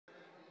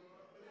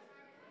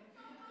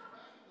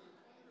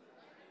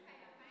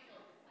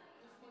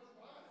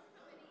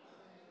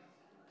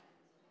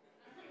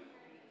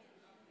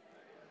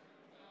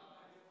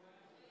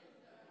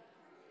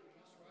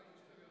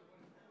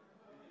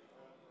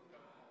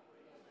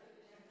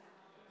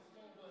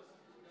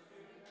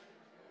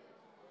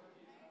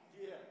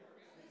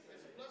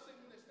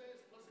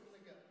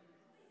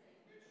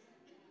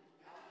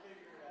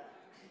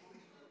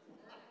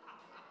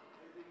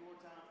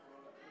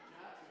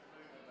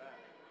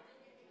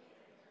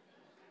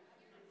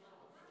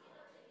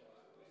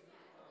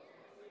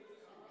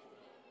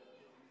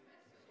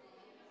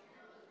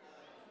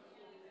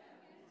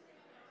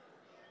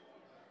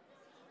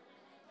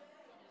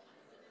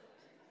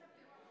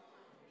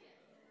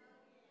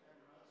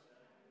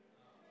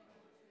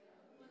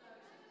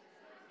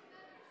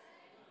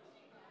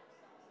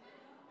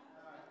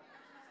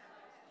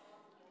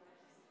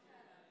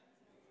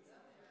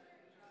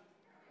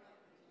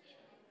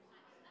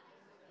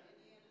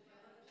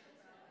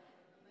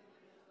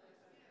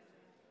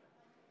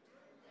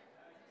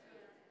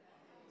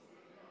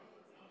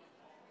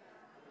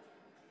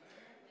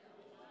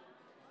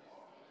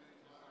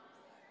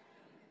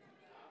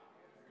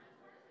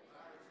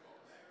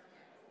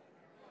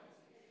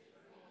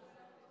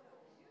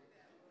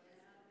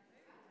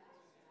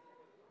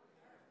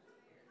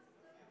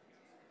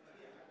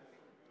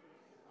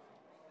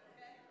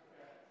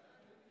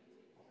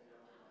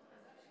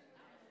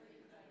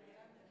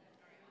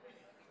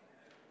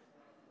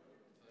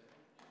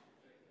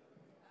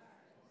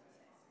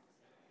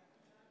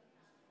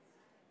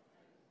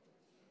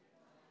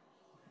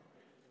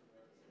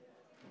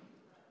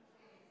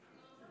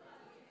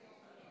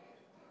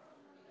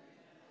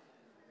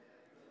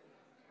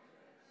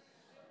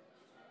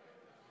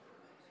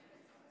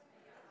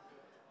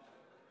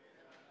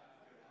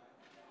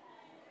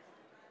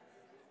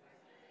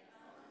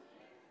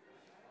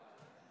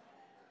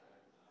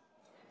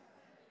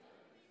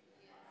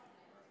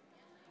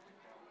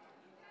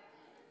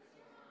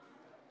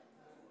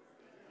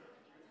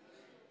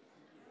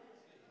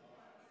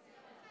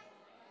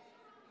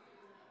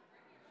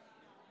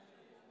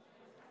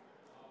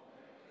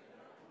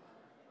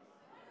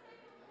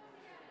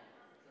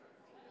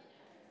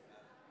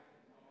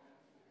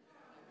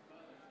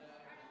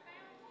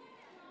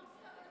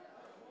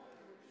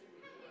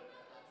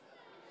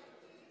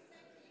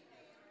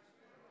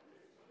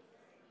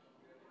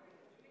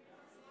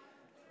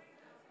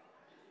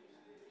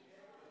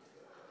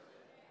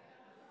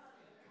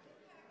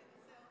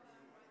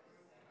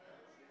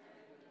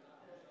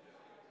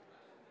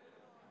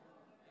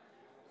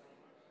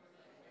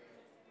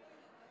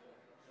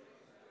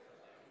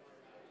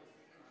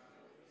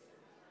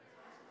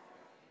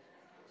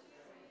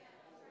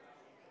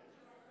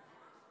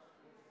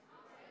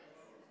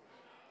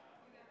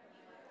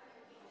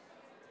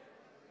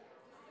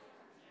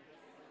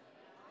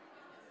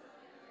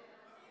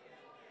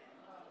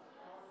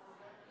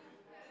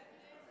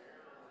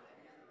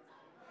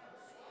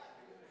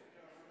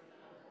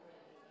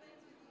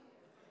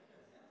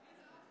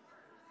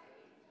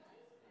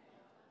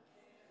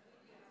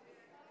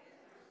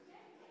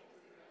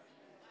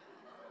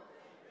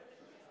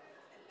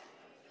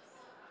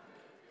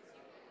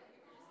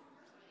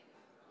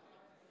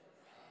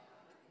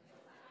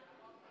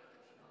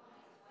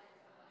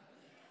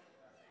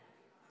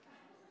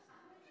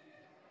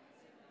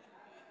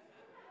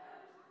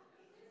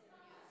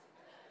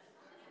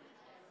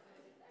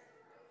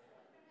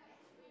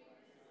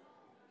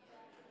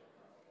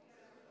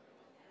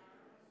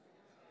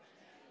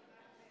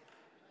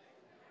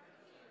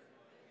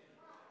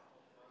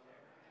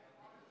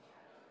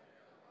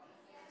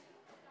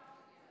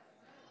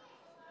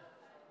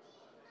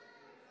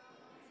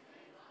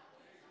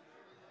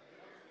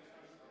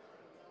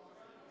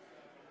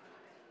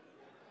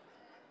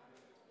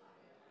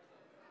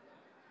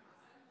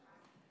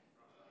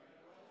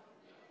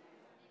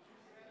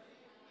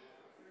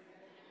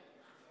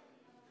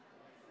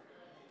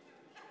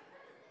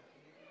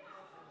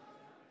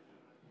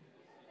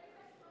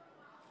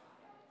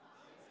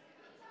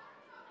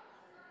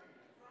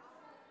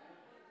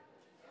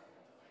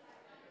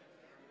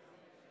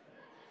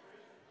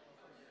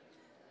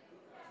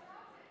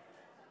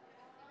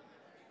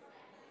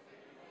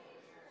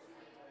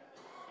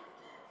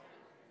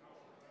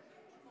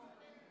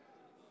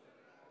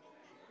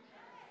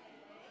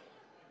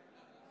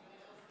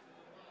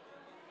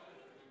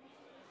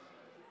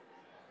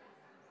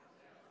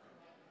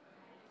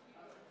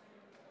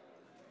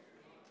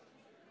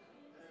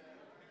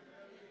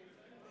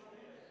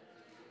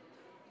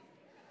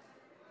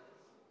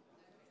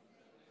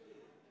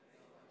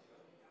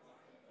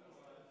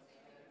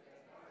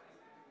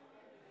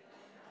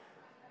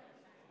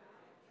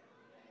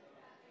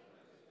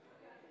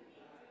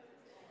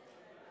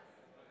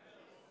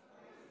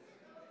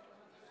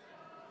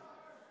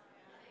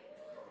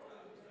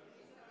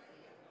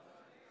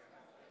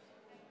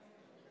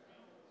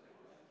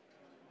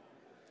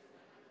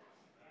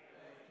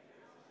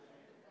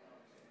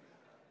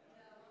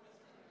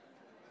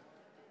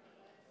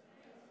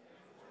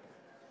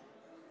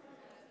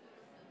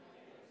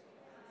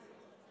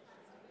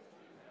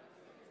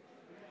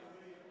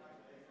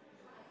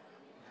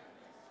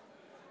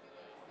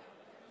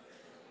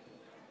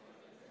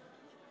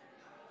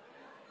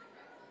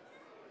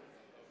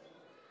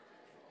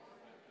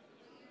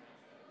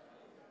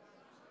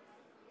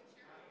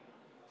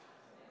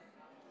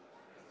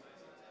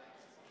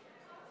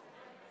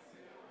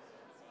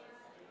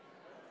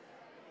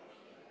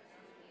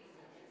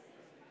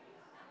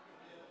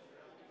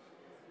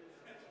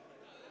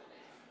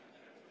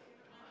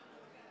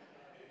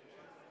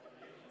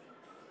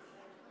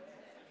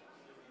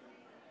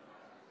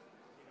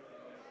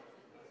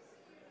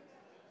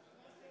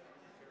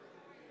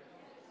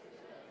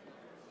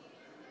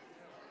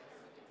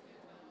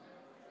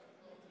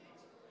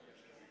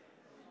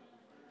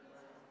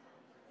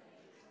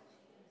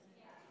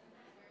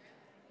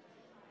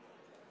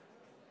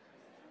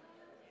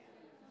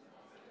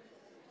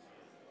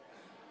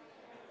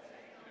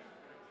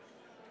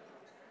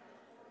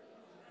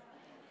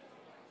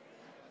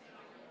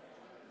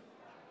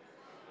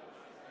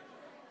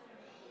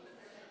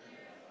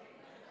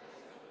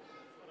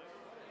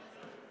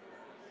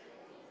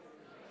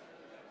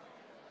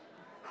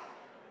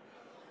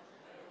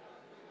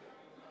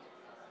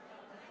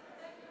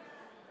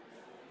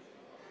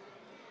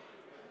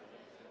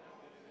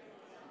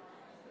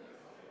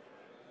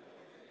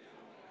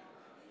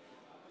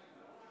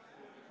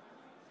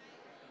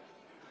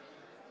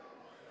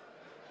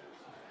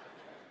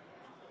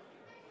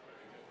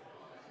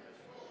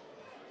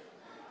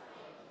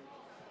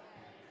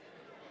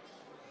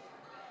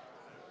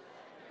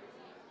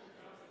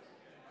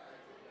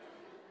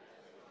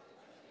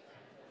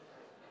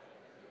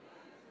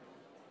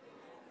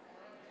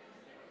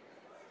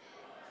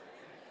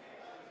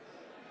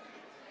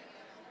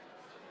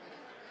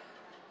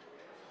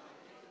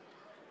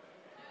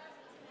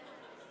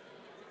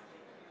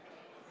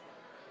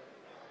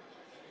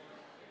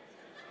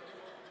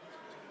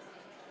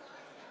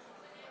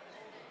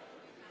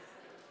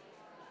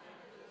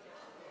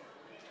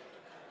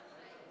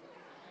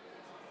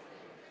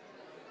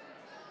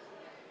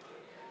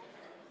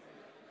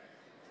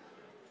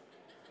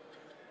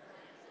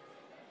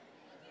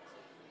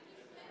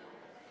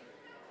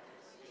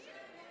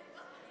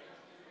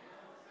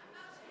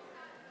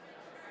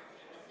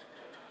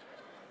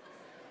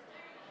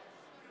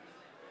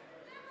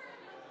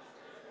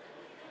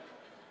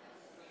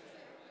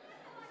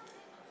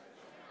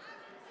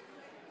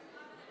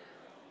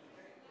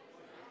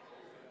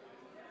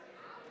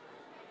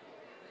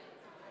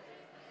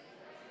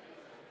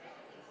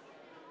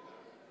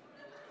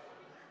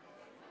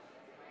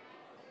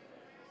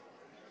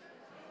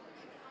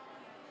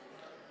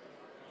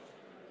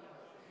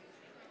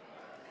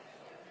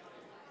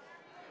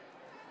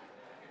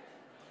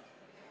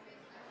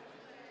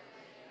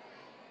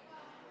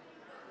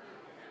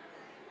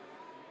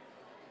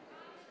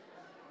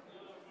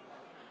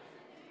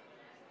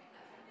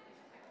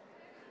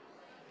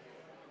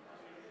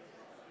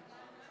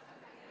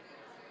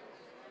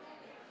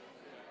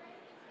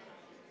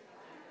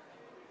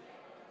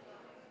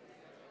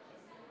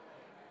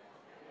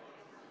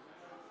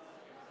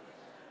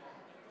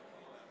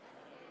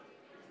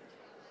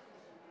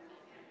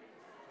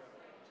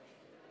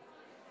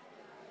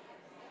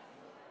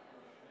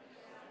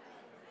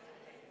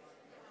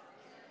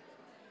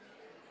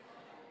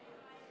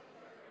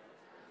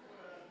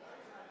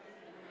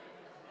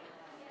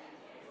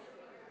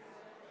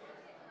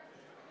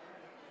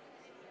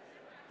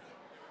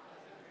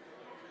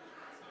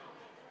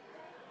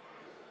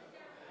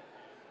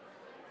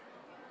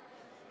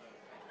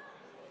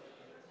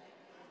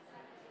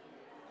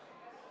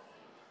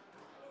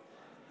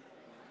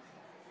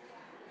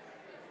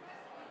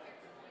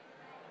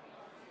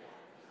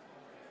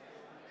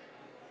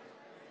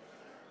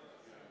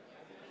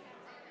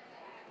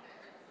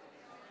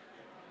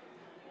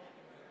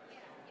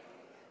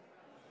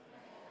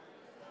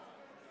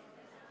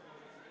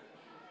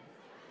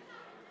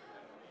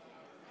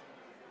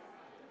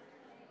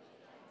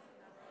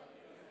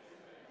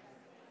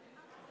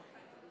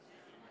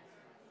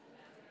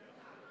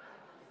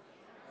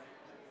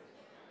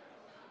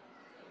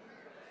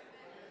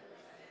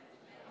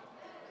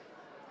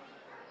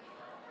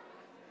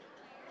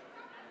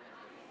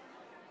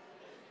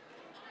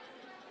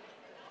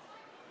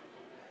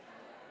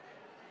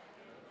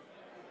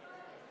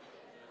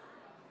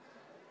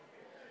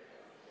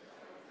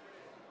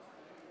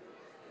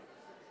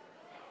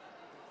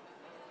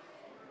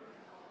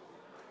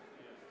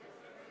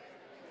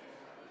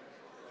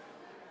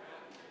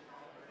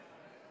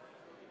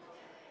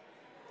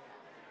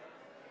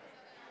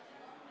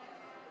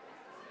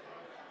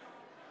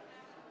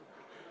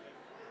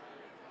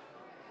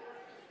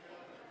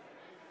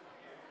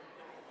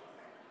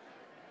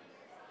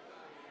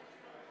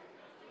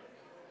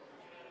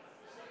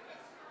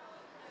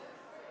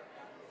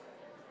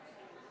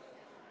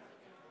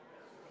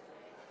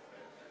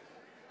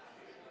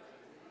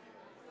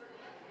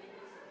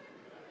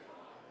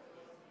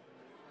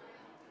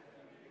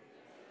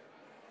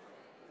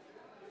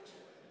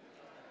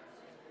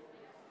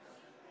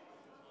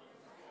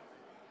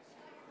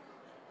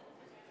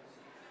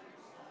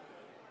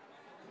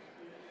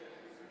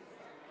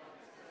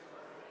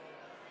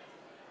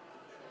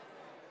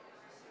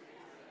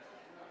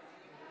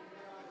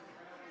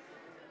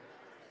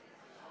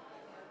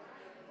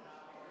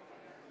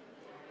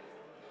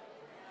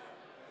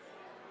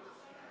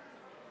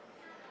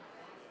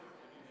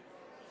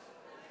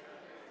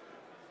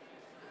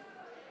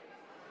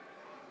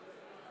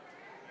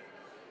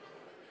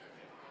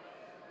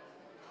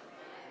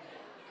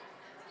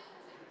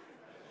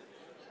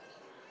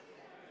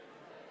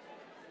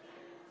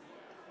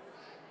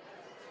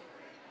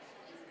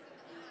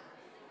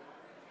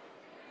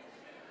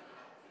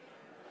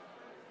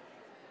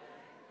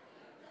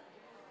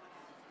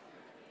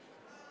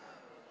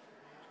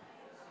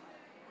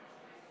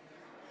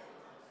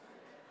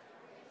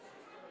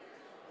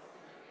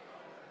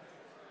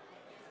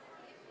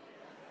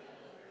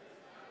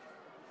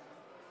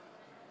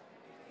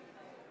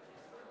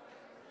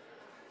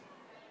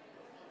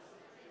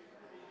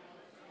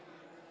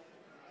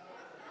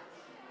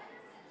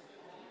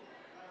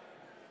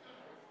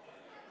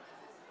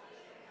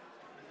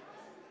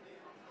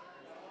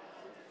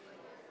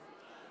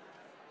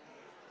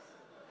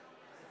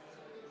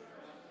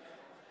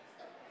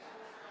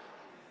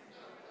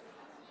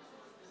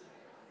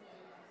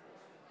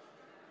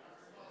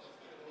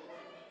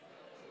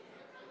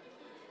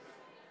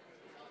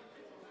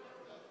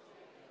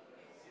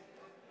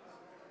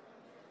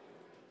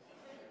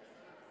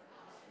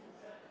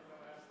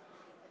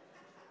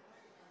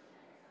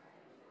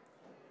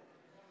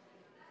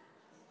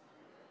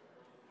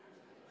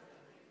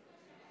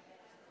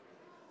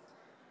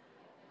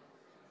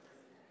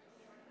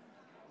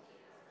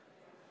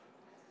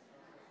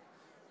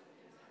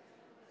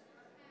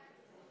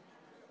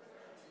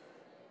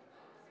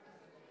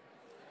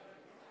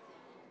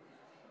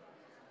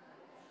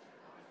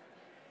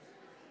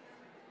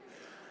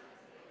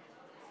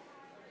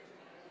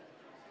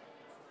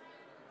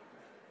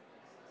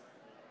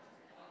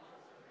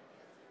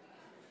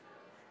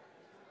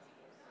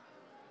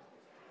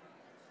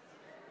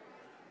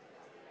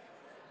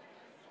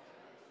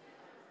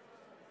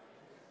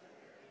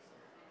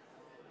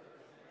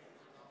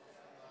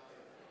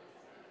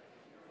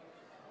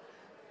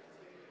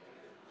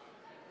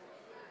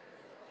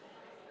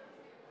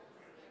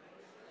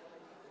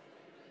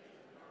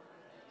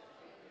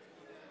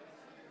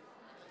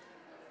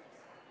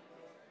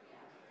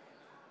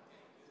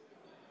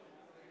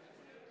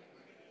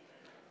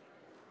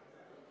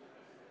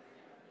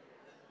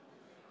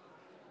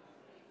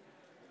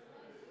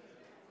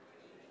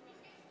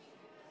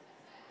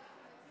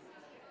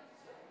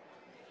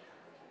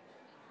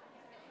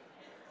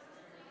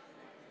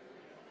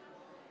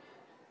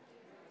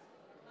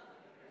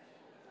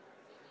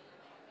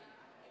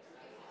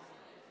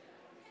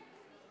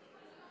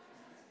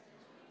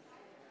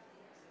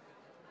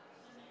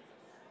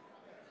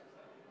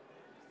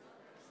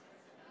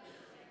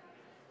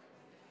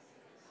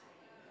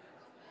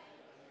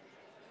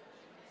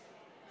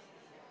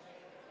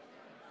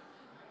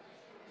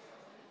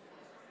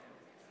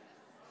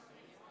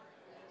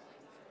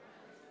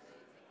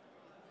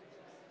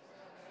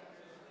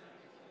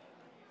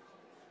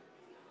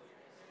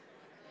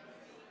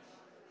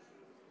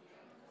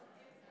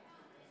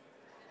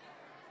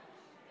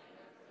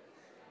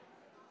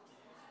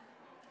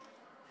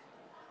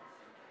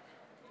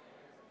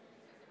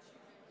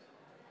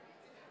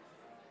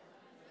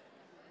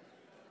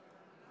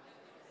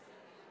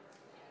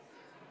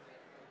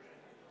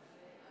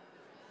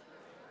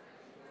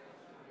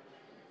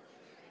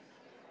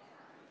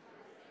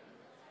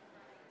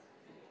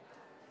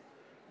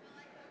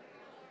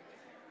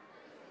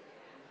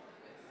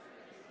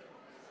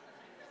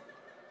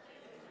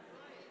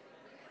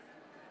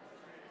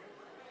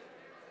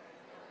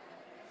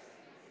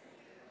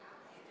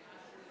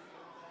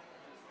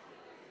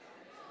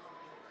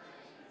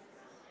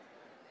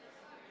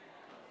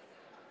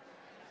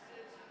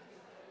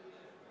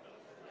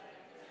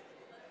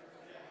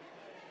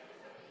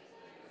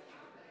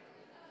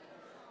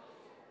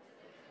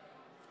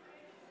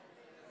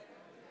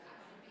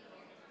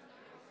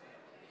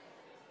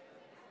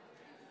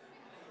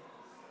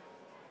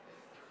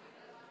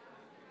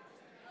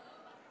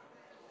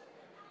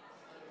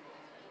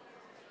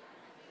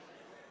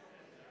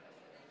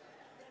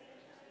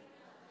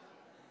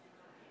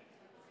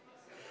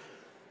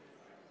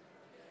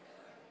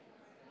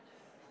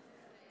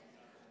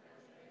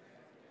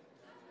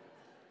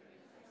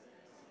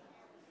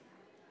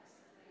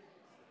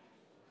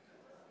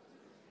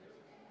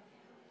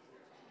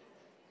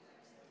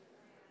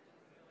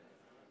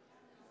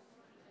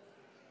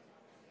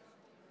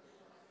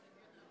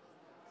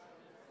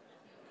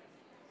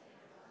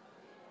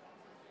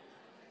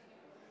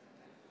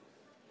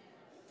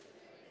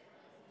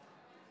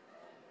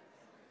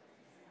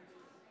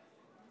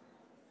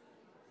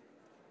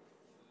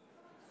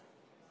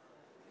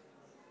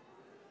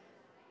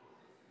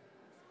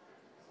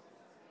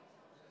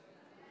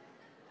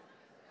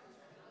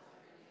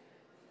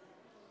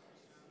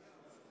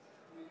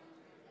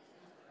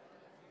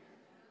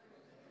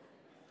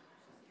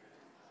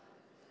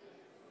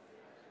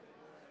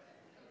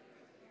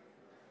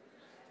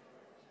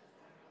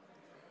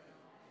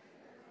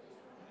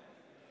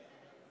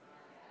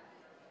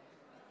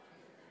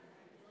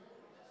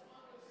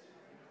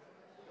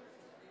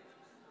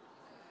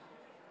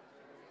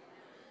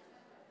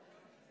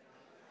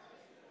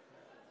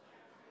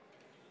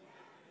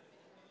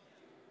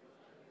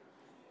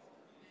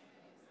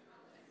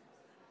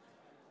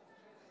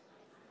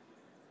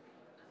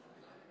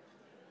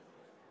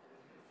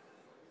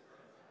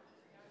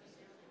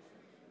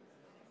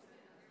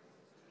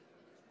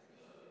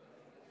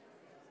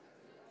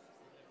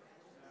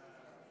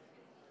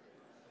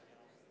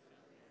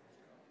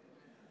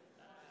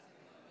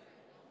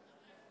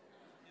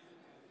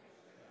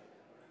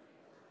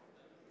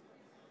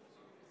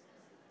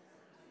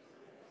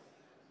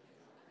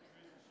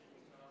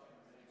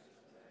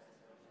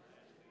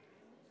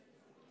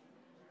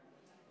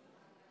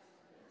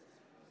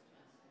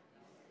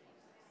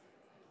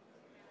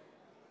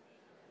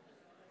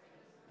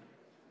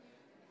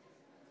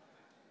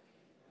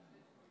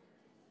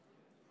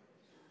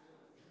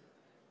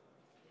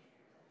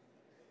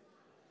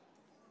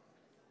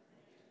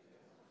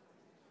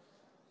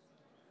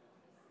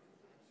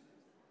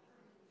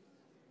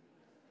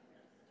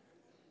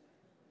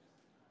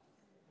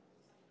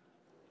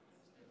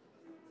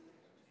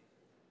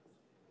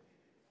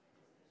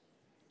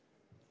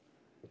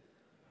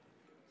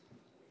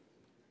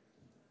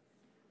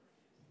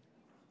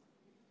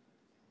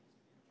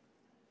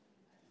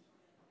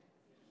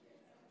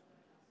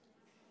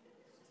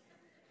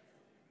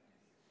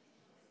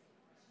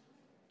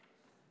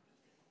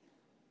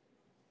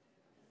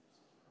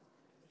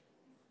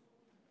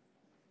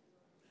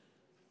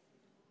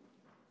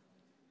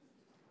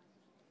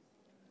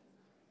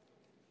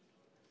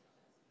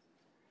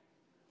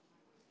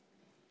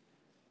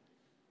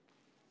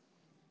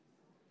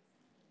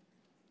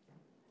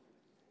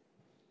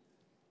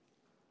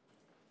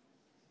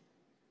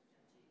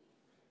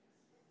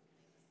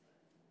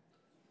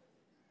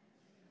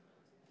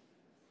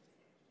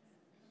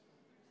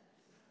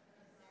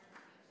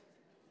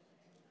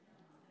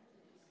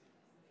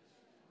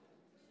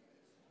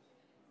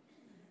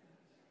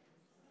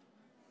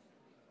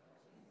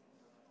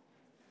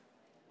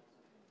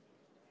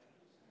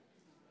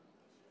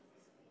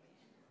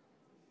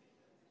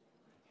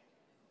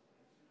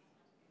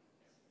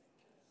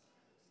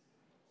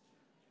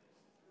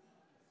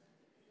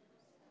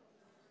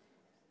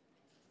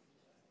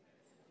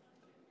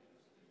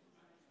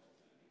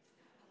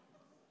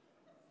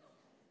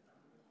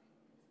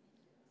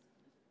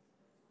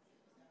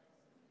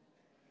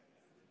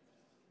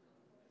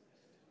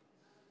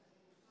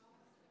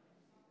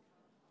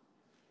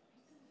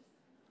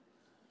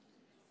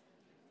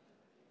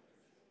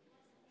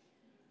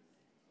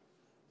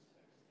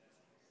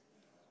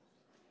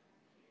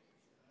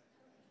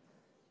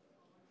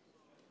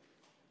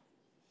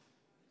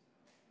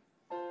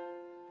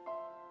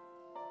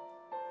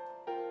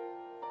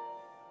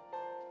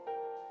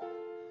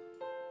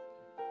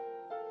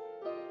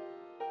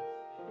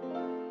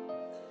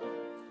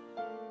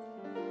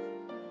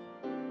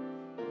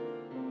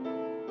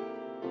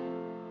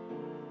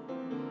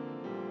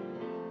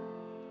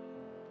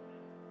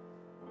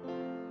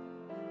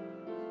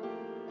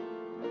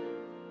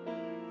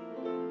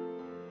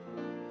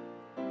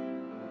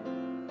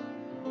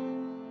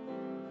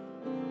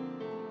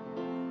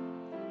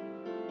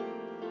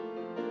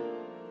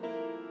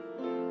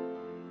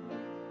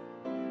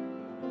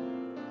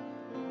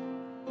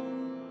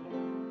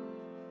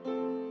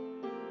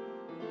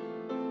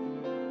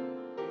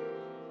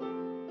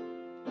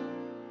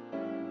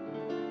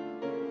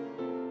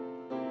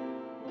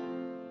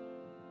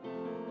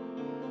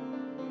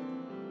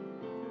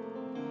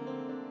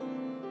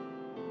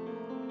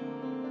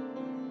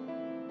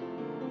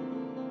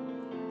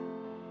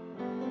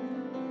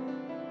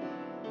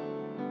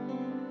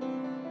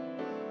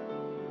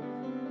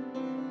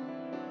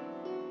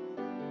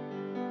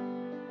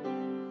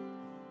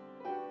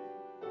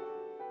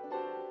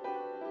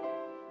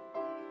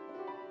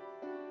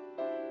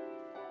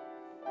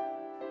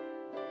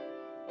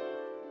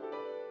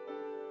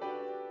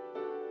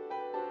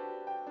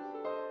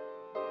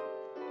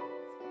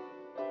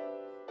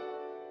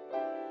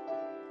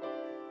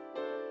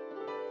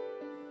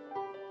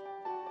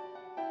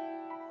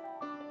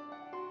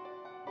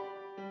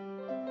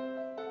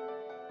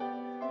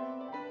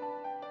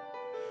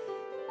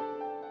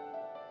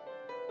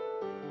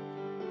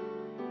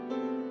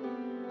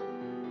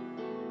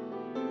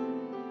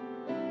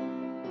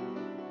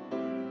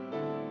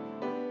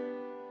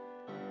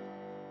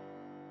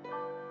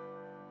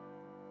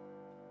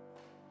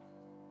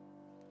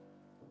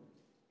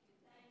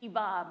you,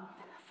 Bob,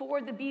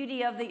 for the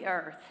beauty of the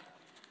earth.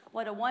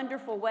 What a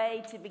wonderful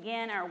way to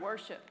begin our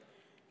worship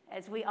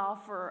as we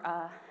offer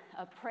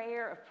a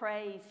prayer of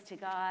praise to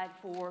God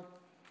for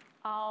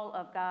all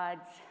of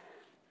God's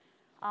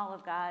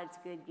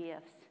good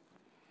gifts.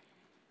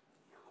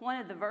 One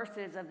of the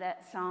verses of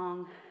that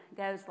song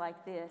goes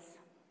like this: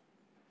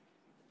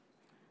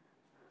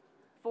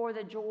 for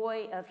the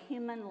joy of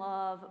human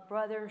love,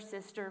 brother,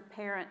 sister,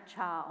 parent,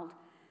 child,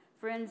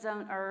 friends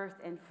on earth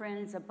and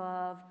friends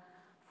above,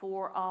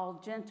 for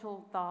all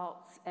gentle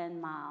thoughts and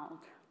mild.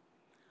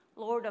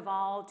 Lord of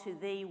all, to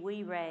thee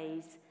we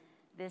raise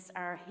this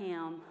our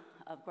hymn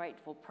of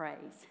grateful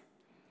praise.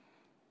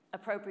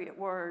 Appropriate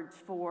words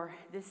for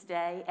this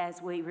day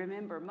as we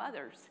remember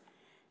mothers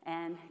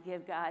and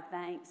give God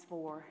thanks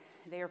for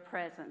their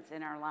presence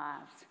in our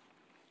lives.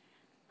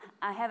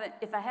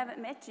 If I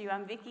haven't met you,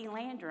 I'm Vicki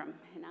Landrum,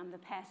 and I'm the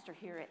pastor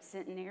here at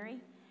Centenary.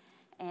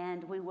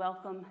 And we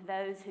welcome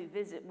those who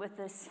visit with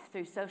us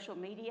through social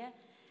media,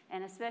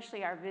 and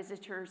especially our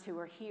visitors who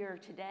are here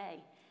today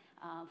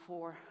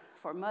for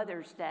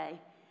Mother's Day.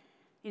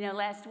 You know,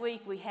 last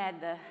week we had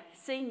the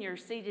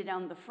seniors seated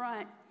on the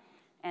front,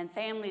 and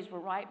families were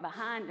right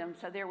behind them,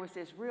 so there was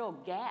this real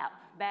gap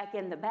back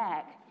in the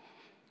back.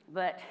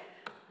 But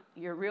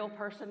your real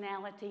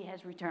personality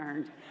has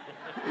returned.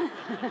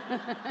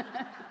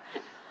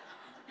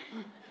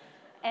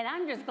 And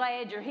I'm just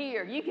glad you're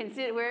here. You can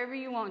sit wherever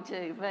you want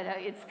to, but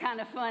it's kind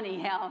of funny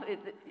how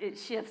it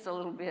shifts a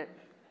little bit.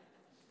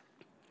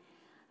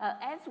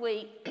 As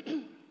we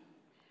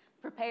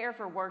prepare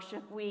for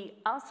worship, we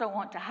also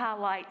want to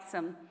highlight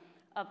some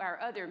of our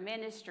other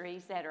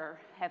ministries that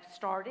have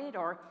started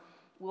or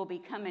will be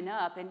coming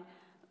up. And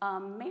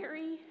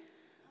Mary,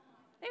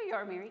 there you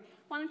are, Mary.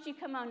 Why don't you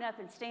come on up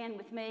and stand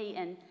with me,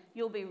 and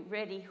you'll be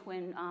ready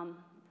when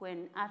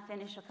I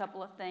finish a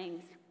couple of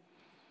things.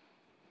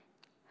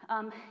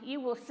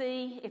 You will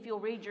see, if you'll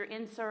read your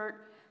insert,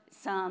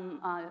 some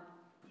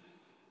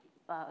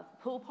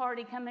pool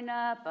party coming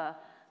up,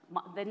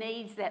 the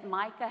needs that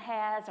Micah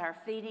has, our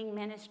feeding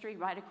ministry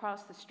right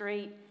across the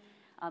street.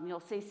 You'll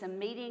see some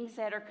meetings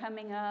that are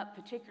coming up,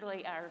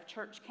 particularly our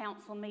church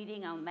council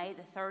meeting on May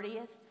the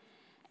 30th.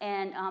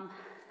 And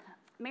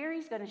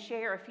Mary's going to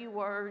share a few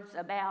words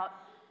about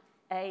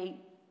a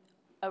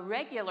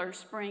regular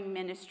spring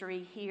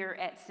ministry here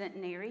at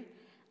Centenary,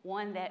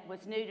 one that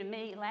was new to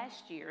me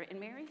last year. And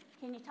Mary,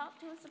 can you talk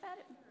to us about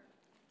it?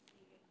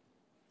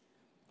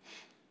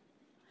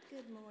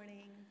 Good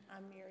morning.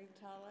 I'm Mary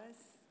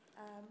Tullis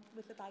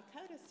with the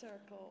Bicota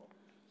Circle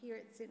here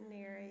at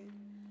Centenary.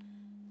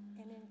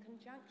 And in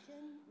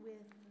conjunction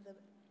with the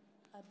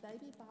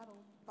baby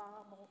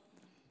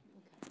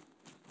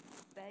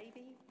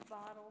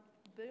bottle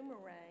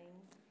boomerang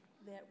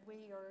that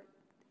we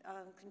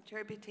are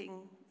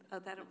contributing. Oh,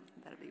 that'll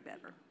be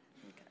better.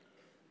 Okay.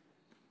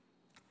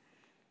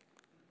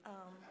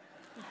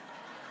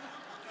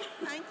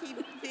 Thank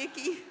you,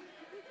 Vicki.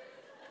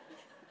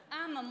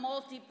 I'm a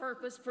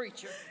multi-purpose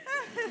preacher.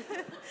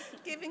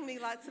 Giving me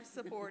lots of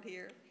support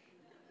here.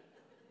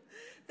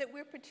 That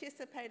we're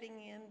participating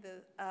in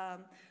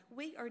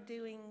we are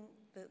doing,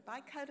 the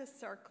Bicota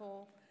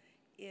Circle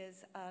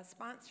is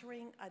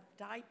sponsoring a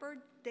diaper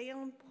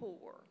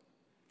downpour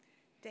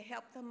to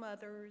help the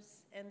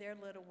mothers and their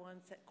little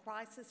ones that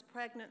Crisis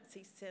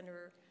Pregnancy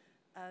Center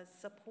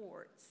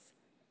supports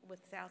with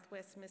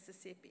Southwest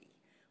Mississippi.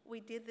 We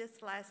did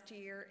this last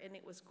year, and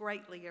it was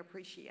greatly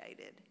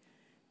appreciated.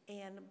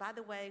 And by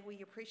the way,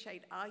 we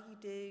appreciate all you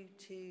do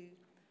to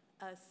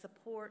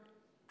support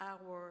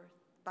our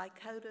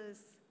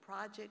Bicota's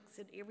projects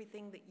and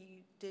everything that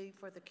you do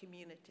for the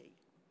community.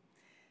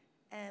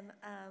 And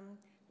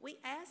we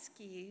ask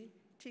you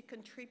to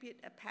contribute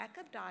a pack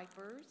of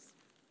diapers,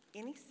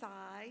 any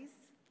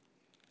size,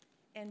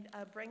 and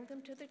bring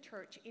them to the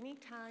church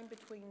anytime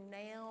between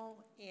now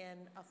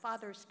and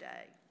Father's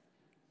Day,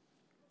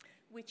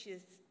 which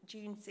is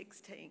June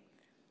 16th.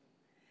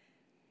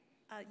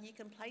 You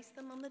can place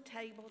them on the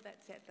table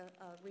that's at the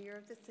rear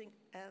of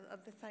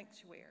the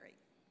sanctuary.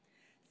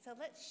 So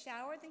let's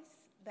shower these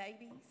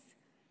babies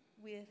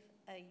with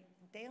a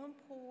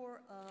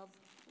downpour of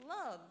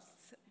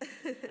loves.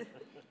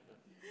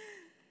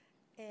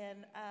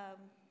 And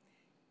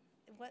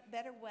what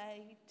better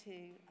way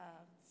to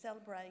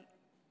celebrate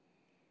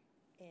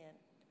and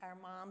our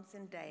moms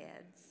and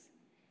dads.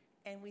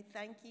 And we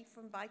thank you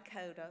from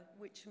Bicota,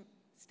 which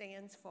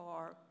stands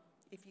for,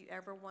 if you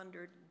ever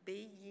wondered,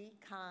 be ye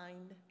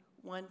kind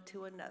one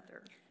to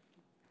another.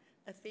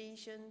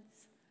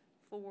 Ephesians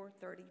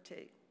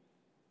 4:32.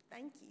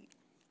 Thank you.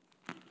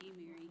 Thank you,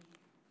 Mary.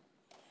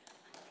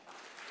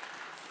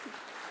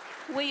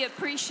 We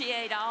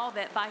appreciate all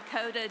that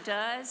Bicota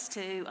does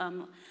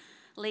to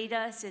lead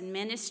us in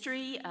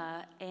ministry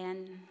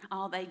and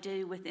all they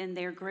do within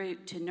their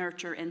group to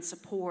nurture and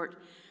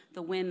support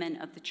the women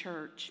of the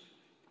church.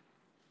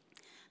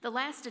 The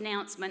last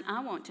announcement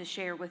I want to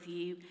share with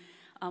you,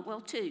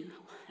 two.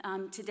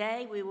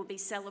 Today we will be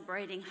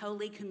celebrating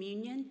Holy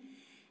Communion,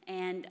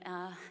 and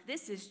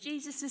this is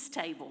Jesus'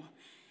 table.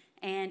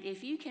 And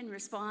if you can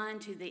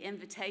respond to the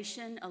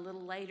invitation a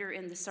little later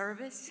in the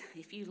service,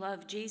 if you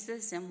love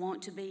Jesus and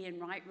want to be in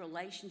right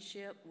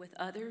relationship with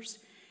others,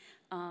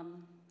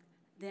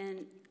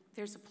 then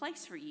there's a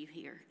place for you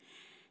here.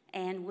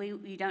 And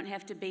you don't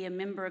have to be a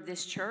member of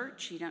this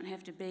church. You don't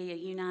have to be a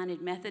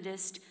United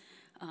Methodist.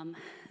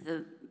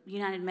 The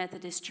United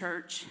Methodist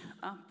Church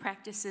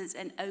practices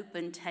an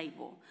open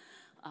table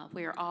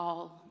where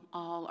all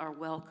are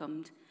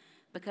welcomed,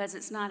 because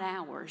it's not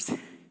ours.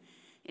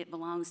 It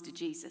belongs to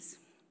Jesus.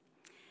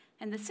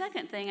 And the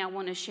second thing I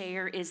want to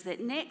share is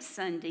that next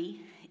Sunday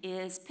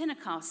is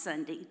Pentecost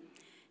Sunday,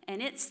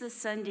 and it's the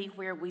Sunday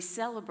where we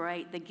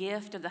celebrate the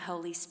gift of the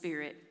Holy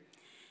Spirit.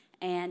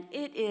 And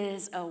it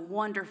is a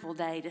wonderful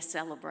day to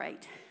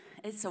celebrate.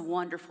 It's a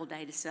wonderful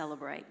day to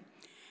celebrate.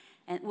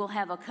 And we'll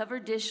have a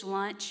covered dish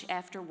lunch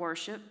after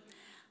worship,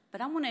 but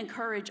I want to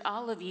encourage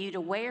all of you to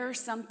wear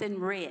something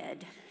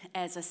red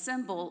as a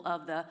symbol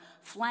of the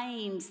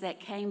flames that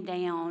came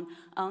down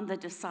on the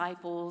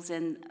disciples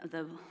and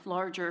the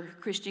larger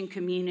Christian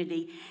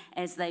community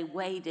as they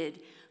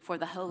waited for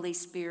the Holy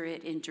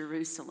Spirit in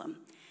Jerusalem.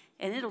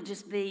 And it'll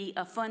just be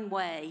a fun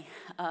way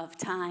of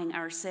tying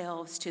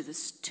ourselves to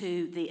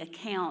the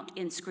account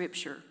in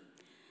Scripture.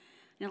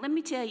 Now, let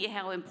me tell you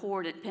how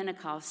important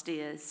Pentecost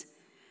is.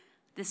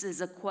 This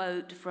is a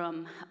quote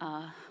from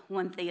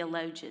one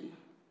theologian.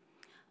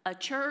 A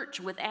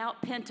church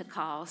without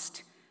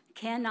Pentecost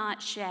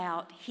cannot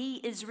shout, "He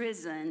is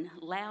risen,"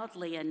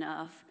 loudly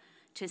enough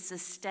to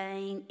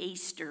sustain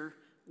Easter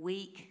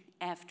week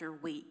after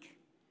week.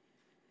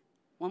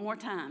 One more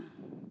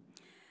time.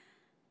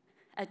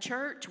 A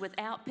church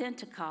without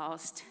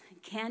Pentecost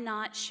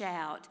cannot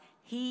shout,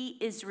 "He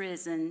is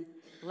risen,"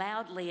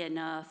 loudly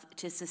enough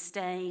to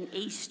sustain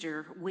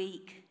Easter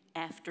week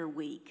after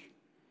week.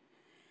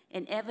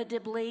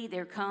 Inevitably,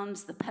 there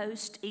comes the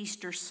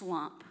post-Easter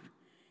slump.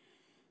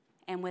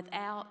 And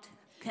without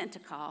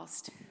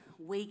Pentecost,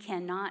 we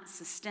cannot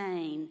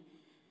sustain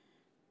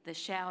the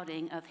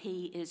shouting of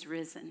 "He is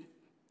risen."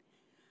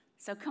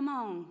 So come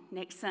on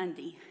next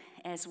Sunday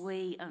as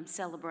we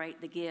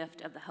celebrate the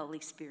gift of the Holy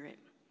Spirit.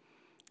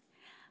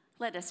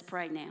 Let us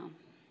pray now.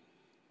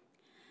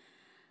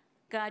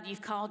 God,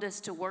 you've called us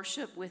to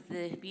worship with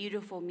the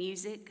beautiful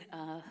music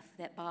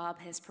that Bob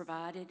has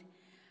provided.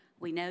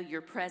 We know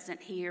you're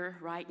present here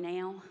right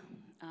now.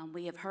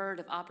 We have heard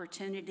of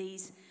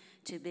opportunities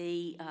to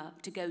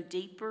go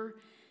deeper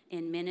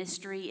in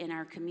ministry in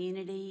our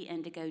community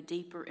and to go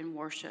deeper in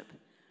worship.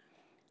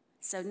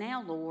 So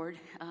now, Lord,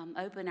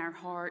 open our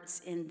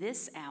hearts in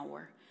this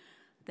hour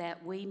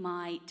that we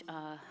might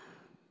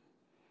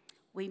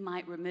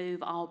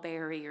remove all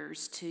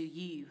barriers to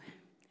you,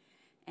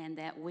 and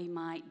that we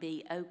might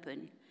be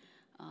open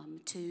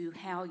to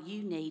how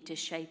you need to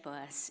shape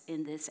us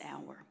in this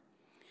hour.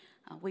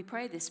 We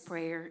pray this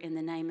prayer in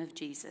the name of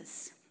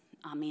Jesus.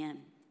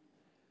 Amen.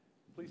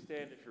 Please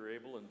stand if you're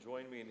able and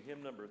join me in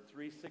hymn number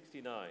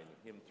 369,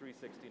 hymn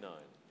 369.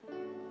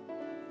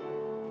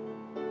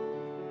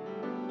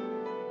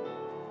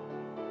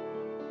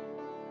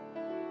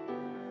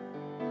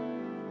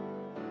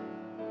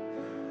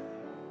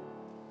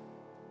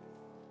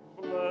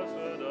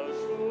 Blessed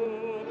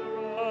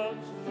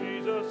assurance,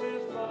 Jesus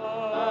is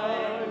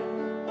mine.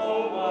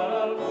 Oh, what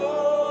a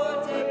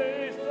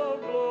foretaste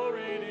of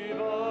glory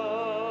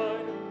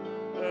divine,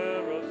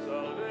 heir of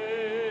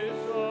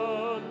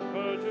salvation,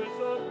 purchase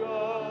of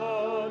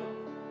God,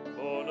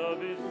 born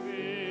of his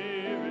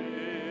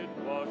Spirit,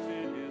 washed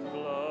in his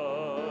blood.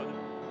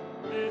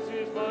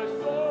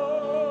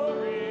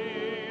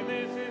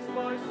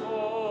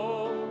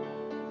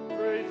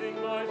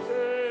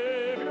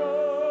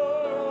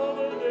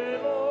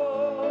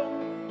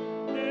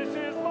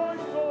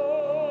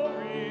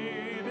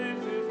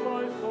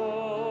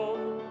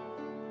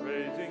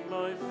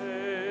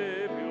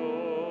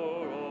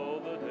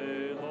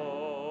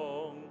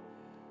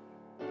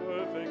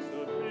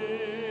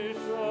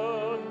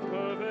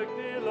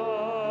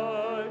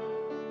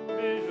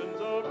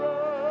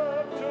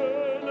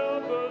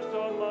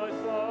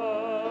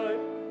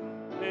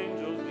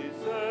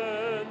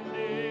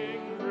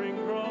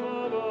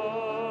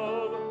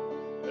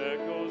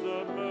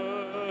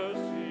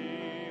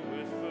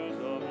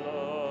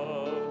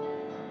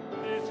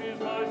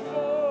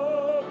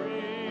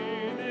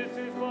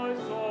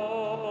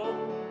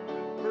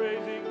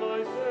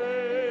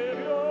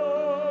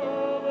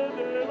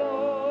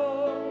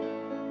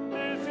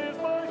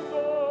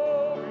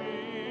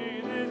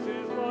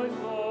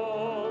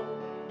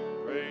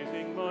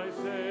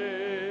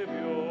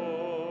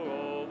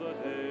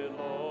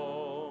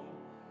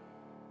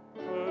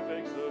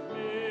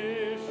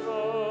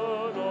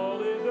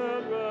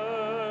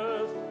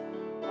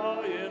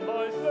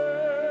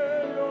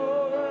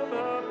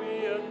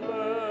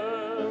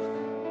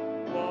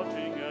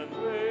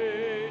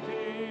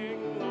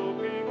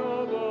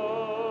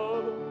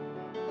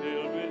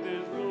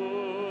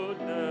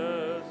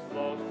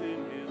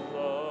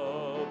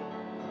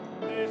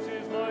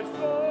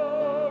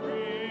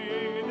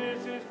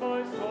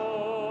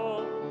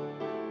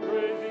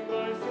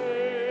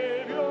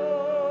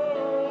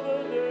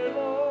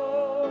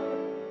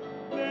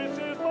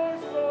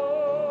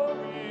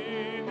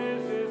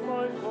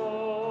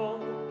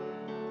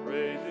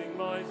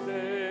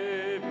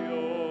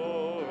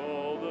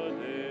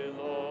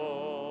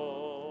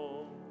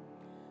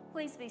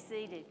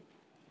 seated.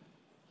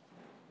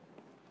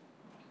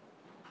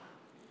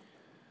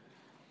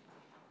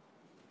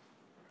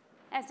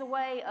 As a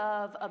way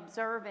of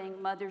observing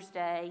Mother's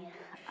Day,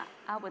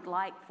 I would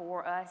like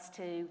for us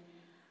to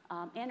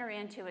enter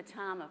into a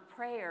time of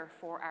prayer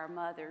for our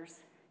mothers.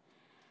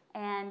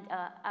 And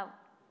I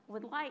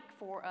would like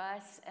for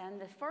us,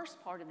 and the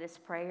first part of this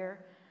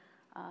prayer,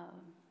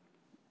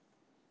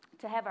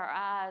 to have our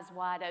eyes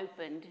wide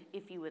opened,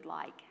 if you would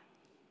like.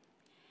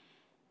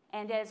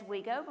 And as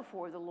we go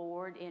before the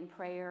Lord in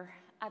prayer,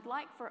 I'd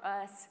like for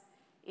us,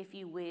 if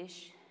you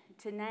wish,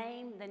 to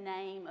name the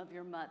name of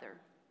your mother.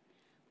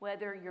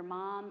 Whether your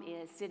mom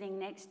is sitting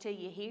next to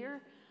you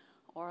here,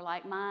 or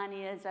like mine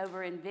is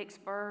over in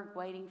Vicksburg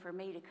waiting for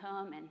me to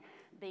come and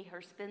be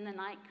her spend the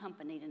night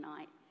company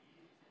tonight,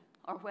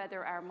 or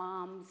whether our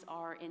moms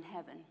are in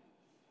heaven.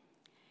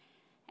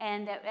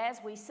 And that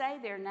as we say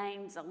their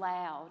names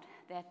aloud,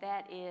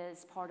 that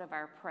is part of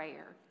our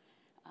prayer.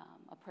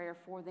 A prayer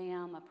for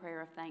them, a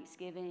prayer of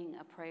thanksgiving,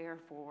 a prayer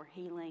for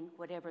healing,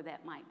 whatever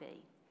that might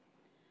be.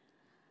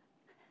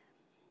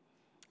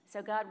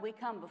 So God, we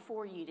come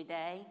before you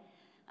today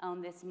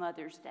on this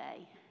Mother's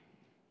Day,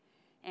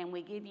 and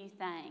we give you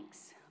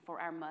thanks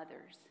for our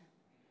mothers.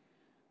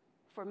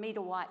 For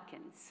Meta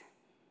Watkins,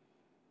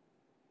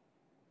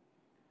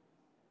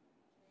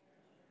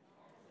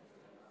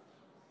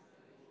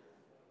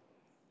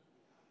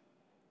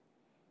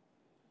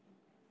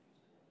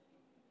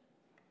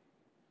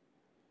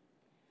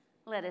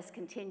 let us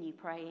continue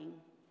praying.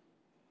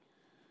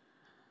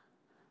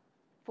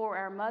 For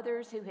our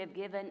mothers who have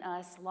given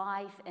us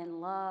life and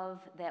love,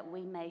 that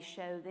we may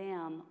show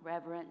them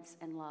reverence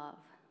and love.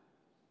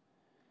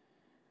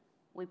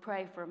 We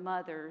pray for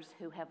mothers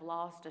who have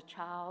lost a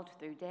child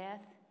through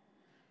death,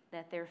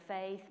 that their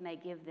faith may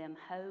give them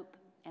hope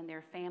and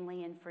their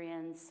family and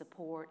friends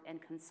support and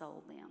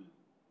console them.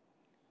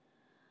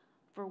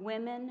 For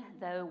women,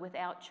 though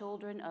without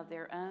children of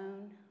their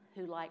own,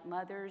 who like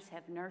mothers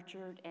have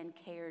nurtured and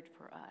cared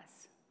for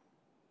us.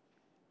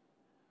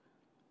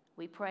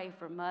 We pray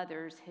for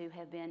mothers who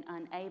have been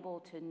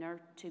unable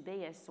to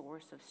be a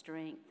source of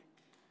strength,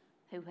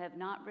 who have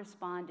not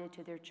responded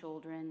to their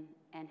children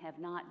and have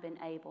not been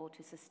able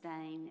to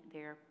sustain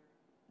their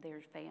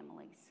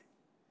families.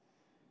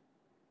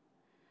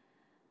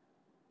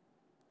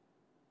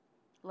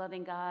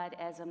 Loving God,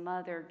 as a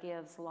mother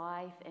gives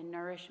life and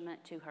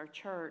nourishment to her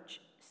church,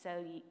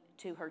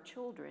 to her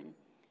children,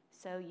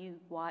 so you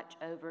watch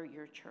over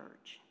your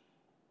church.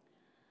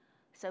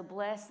 So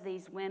bless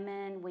these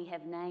women we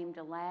have named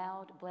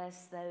aloud.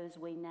 Bless those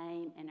we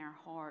name in our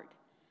heart,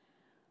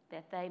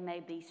 that they may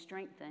be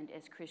strengthened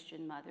as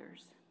Christian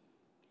mothers.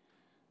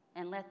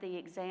 And let the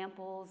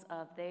examples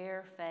of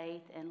their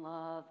faith and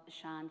love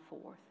shine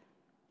forth.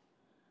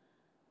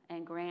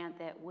 And grant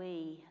that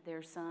we,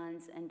 their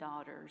sons and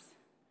daughters,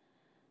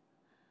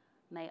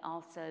 may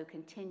also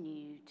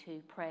continue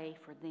to pray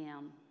for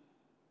them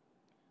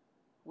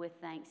with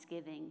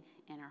thanksgiving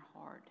in our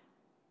heart.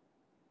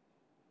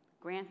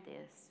 Grant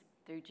this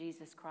through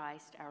Jesus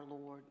Christ our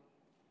Lord.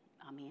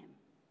 Amen.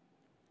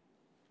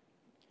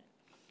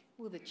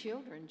 Will the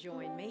children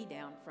join me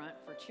down front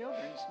for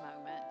children's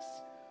moments?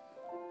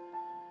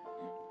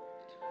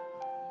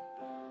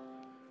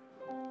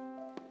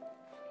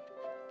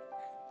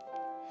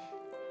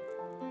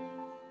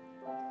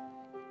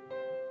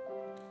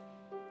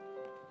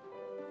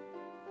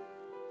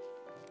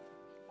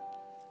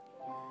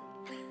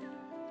 We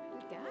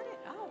got it.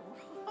 All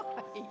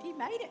right. He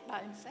made it by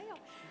himself.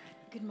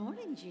 Good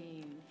morning,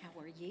 June. How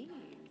are you?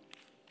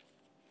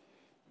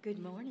 Good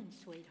morning,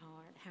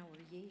 sweetheart. How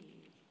are you?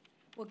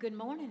 Well, good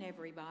morning,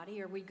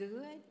 everybody. Are we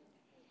good?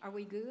 Are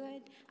we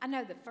good? I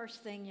know the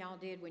first thing y'all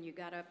did when you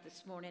got up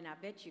this morning, I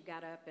bet you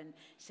got up and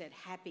said,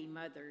 Happy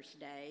Mother's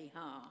Day,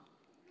 huh?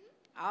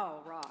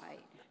 All right,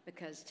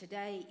 because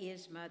today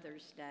is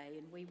Mother's Day,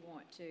 and we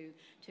want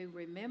to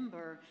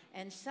remember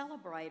and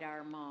celebrate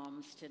our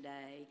moms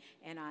today.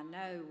 And I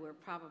know we're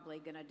probably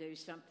going to do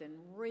something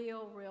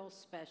real, real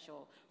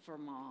special for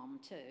Mom,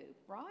 too,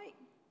 right?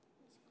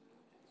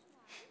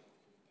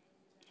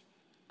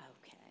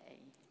 Okay.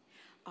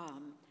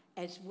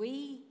 As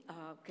we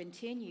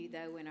continue,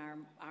 though, in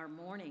our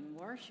morning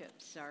worship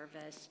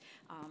service,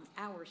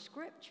 our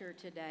scripture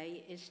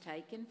today is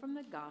taken from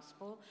the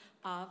Gospel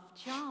of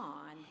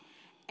John.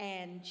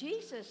 And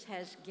Jesus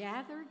has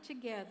gathered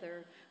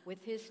together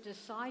with his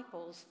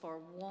disciples for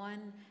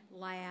one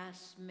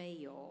last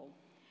meal.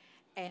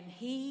 And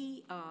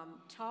he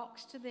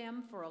talks to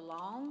them for a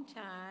long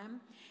time,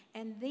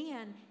 and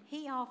then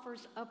he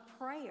offers a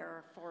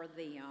prayer for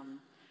them.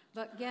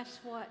 But guess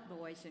what,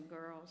 boys and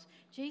girls?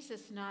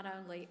 Jesus not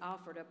only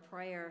offered a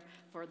prayer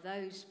for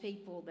those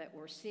people that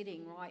were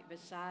sitting right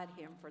beside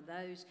him, for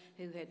those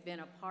who had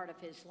been a part of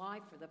his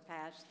life for the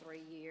past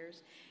 3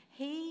 years,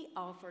 he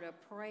offered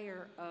a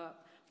prayer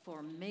up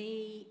for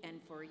me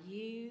and for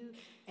you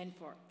and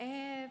for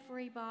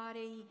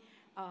everybody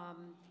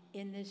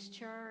in this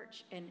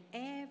church and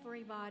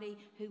everybody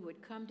who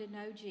would come to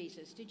know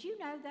Jesus. Did you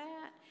know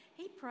that?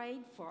 He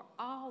prayed for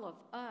all of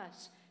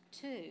us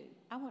too.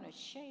 I want to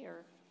share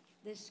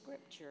this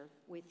scripture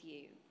with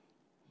you.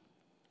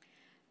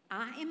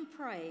 I am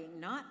praying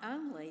not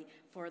only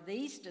for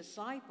these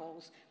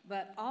disciples,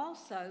 but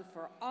also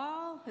for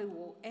all who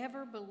will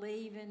ever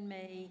believe in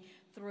me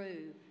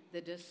through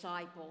the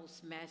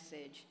disciples'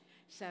 message.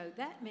 So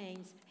that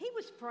means he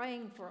was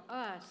praying for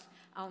us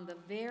on the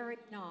very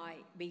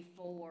night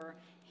before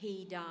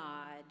he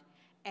died.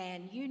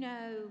 And you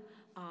know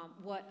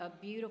what a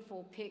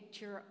beautiful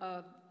picture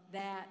of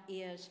that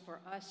is for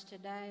us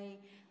today?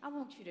 I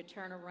want you to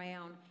turn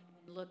around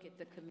and look at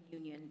the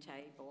communion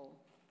table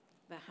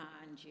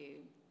behind you.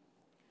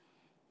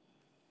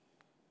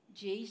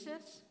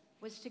 Jesus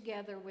was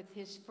together with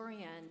his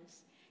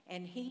friends,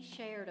 and he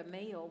shared a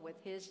meal with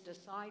his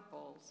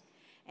disciples.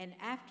 And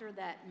after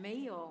that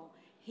meal,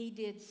 he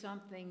did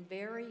something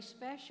very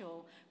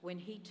special when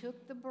he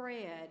took the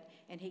bread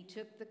and he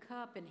took the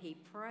cup and he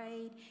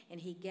prayed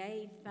and he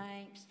gave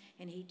thanks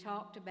and he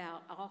talked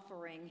about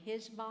offering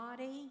his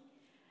body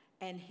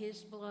and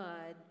his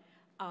blood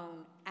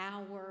on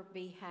our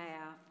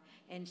behalf.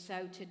 And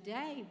so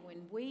today, when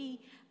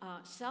we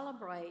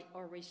celebrate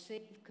or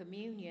receive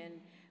communion,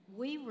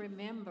 we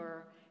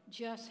remember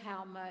just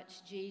how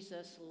much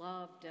Jesus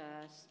loved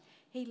us.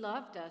 He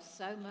loved us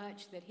so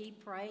much that he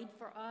prayed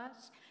for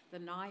us the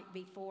night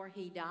before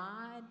he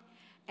died,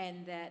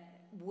 and that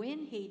when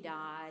he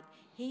died,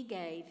 he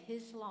gave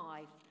his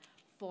life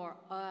for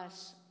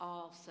us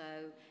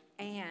also.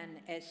 And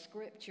as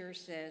Scripture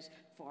says,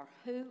 for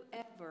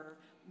whoever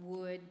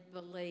would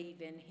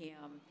believe in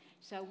him.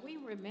 So we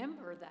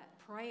remember that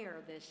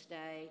prayer this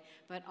day,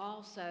 but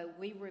also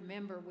we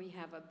remember we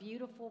have a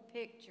beautiful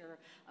picture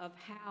of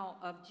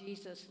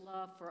Jesus'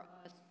 love for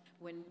us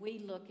when we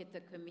look at the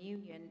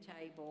communion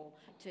table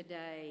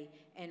today.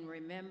 And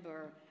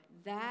remember,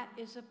 that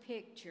is a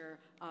picture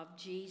of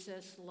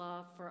Jesus'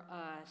 love for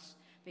us,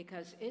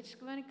 because it's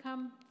going to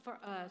come for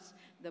us,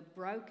 the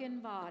broken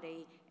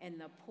body and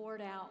the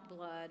poured out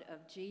blood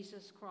of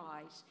Jesus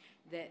Christ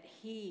that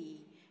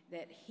he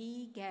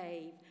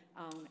gave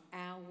on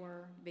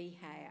our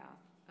behalf,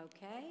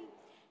 okay?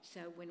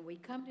 So when we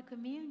come to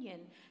communion,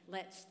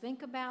 let's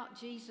think about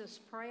Jesus'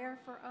 prayer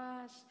for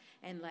us,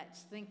 and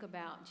let's think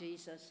about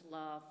Jesus'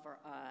 love for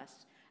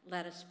us.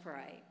 Let us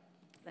pray.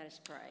 Let us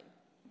pray,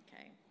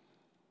 okay?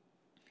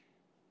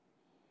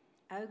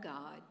 Oh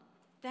God,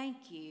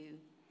 thank you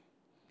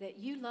that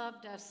you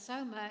loved us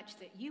so much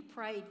that you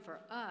prayed for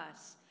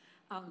us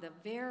on the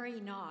very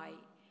night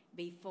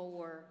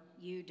before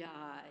you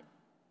died.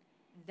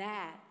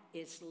 That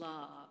is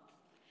love.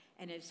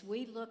 And as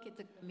we look at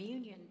the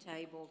communion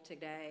table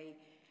today,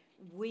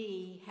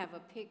 we have a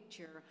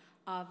picture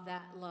of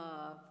that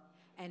love.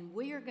 And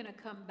we are going to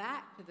come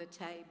back to the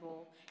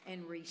table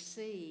and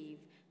receive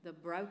the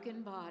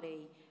broken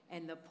body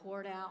and the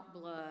poured out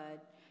blood.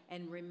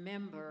 And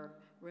remember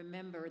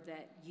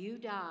that you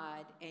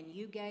died and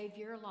you gave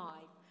your life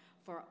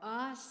for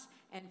us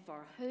and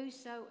for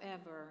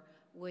whosoever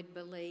would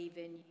believe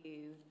in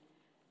you.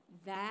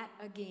 That,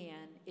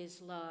 again,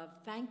 is love.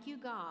 Thank you,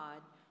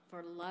 God,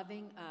 for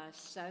loving us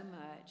so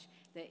much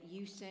that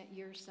you sent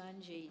your son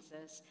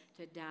Jesus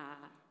to die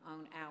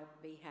on our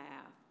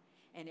behalf.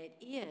 And it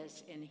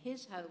is in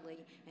his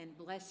holy and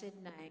blessed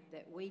name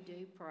that we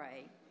do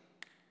pray.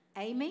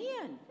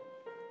 Amen.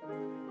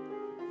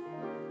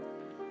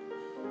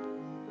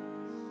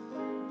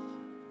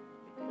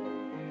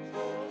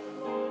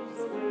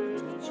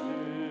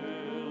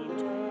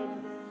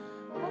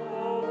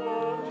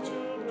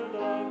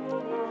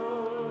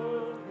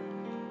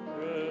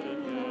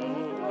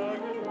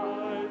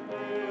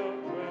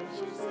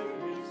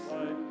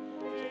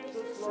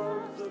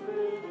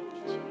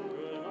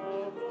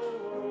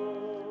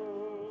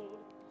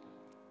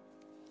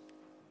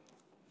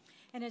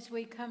 And as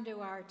we come to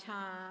our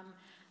time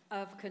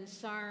of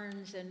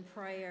concerns and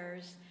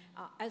prayers,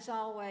 as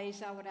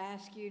always, I would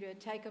ask you to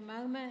take a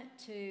moment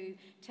to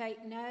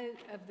take note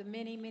of the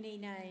many, many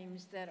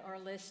names that are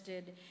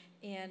listed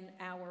in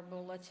our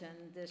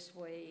bulletin this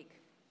week.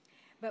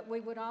 But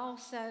we would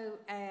also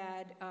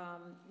add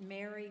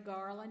Mary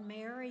Garland.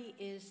 Mary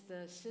is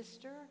the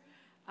sister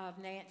of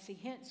Nancy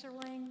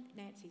Henserling.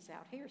 Nancy's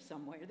out here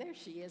somewhere. There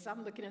she is.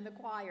 I'm looking in the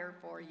choir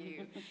for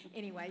you.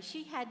 Anyway,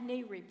 she had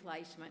knee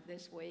replacement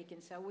this week,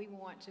 and so we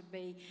want to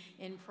be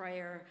in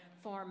prayer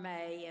for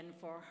May and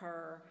for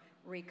her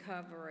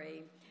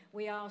recovery.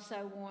 We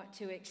also want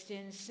to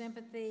extend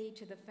sympathy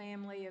to the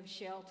family of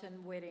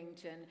Shelton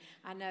Whittington.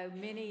 I know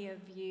many of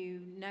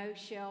you know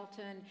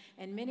Shelton,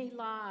 and many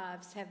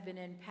lives have been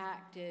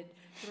impacted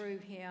through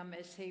him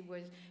as he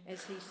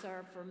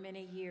served for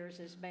many years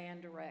as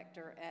band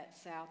director at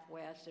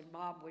Southwest. And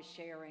Bob was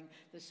sharing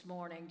this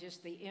morning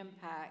just the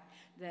impact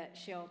that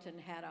Shelton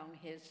had on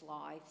his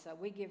life. So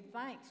we give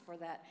thanks for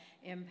that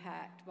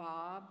impact,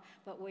 Bob,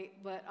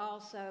 but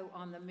also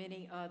on the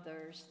many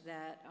others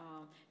that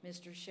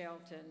Mr.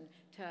 Shelton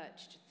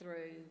touched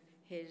through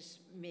his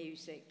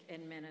music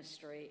and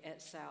ministry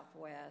at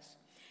Southwest.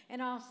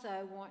 And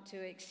also want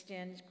to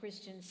extend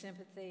Christian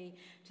sympathy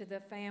to the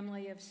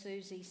family of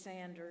Susie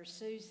Sanders.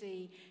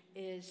 Susie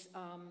is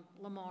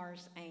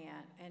Lamar's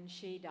aunt, and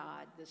she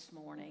died this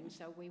morning,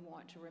 so we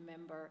want to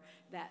remember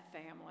that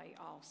family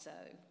also.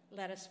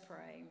 Let us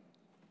pray.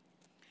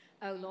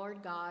 Oh,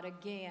 Lord God,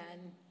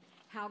 again,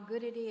 how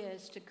good it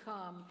is to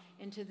come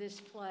into this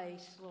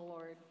place,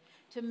 Lord,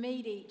 to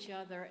meet each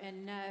other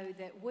and know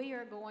that we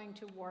are going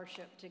to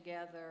worship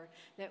together,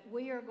 that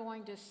we are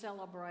going to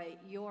celebrate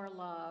your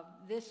love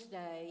this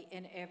day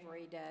and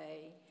every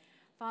day.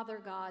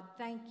 Father God,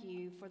 thank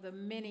you for the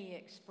many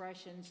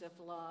expressions of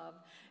love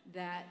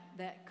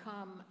that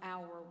come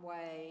our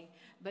way,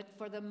 but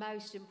for the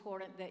most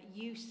important, that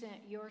you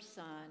sent your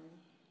son,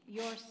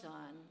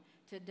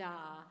 to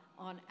die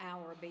on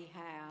our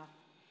behalf.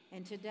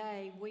 And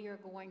today we are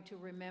going to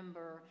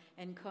remember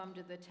and come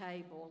to the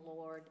table,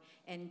 Lord,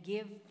 and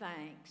give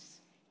thanks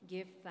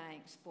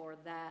for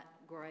that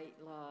great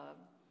love.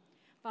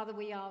 Father,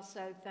 we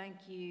also thank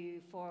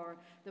you for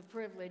the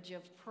privilege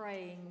of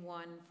praying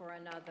one for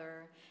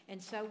another.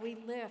 And so we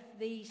lift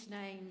these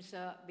names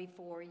up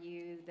before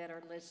you that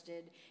are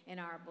listed in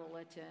our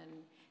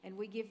bulletin. And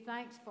we give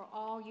thanks for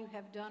all you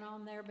have done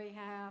on their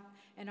behalf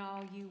and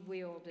all you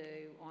will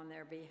do on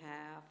their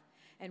behalf.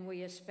 And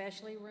we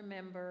especially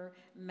remember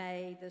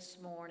May this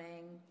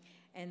morning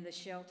and the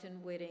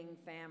Shelton Whitting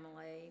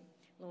family,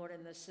 Lord,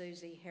 and the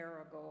Susie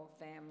Harrigal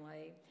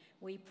family.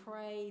 We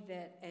pray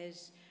that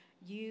as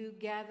you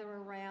gather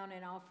around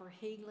and offer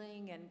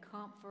healing and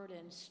comfort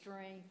and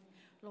strength,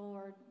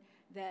 Lord,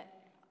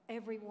 that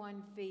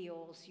everyone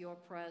feels your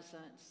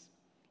presence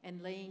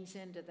and leans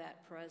into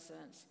that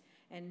presence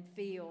and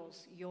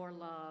feels your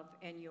love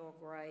and your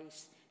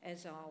grace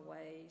as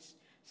always.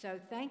 So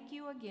thank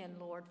you again,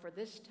 Lord, for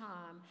this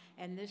time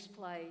and this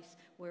place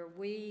where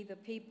we, the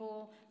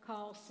people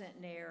called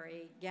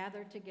Centenary,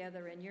 gather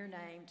together in your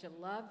name to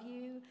love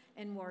you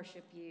and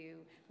worship you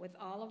with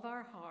all of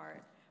our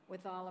heart,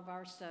 with all of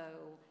our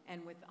soul,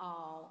 and with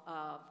all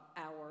of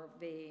our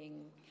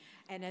being.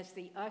 And as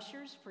the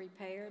ushers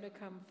prepare to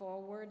come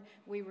forward,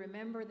 we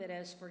remember that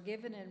as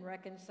forgiven and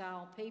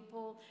reconciled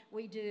people,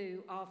 we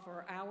do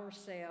offer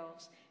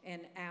ourselves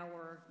and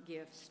our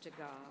gifts to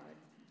God.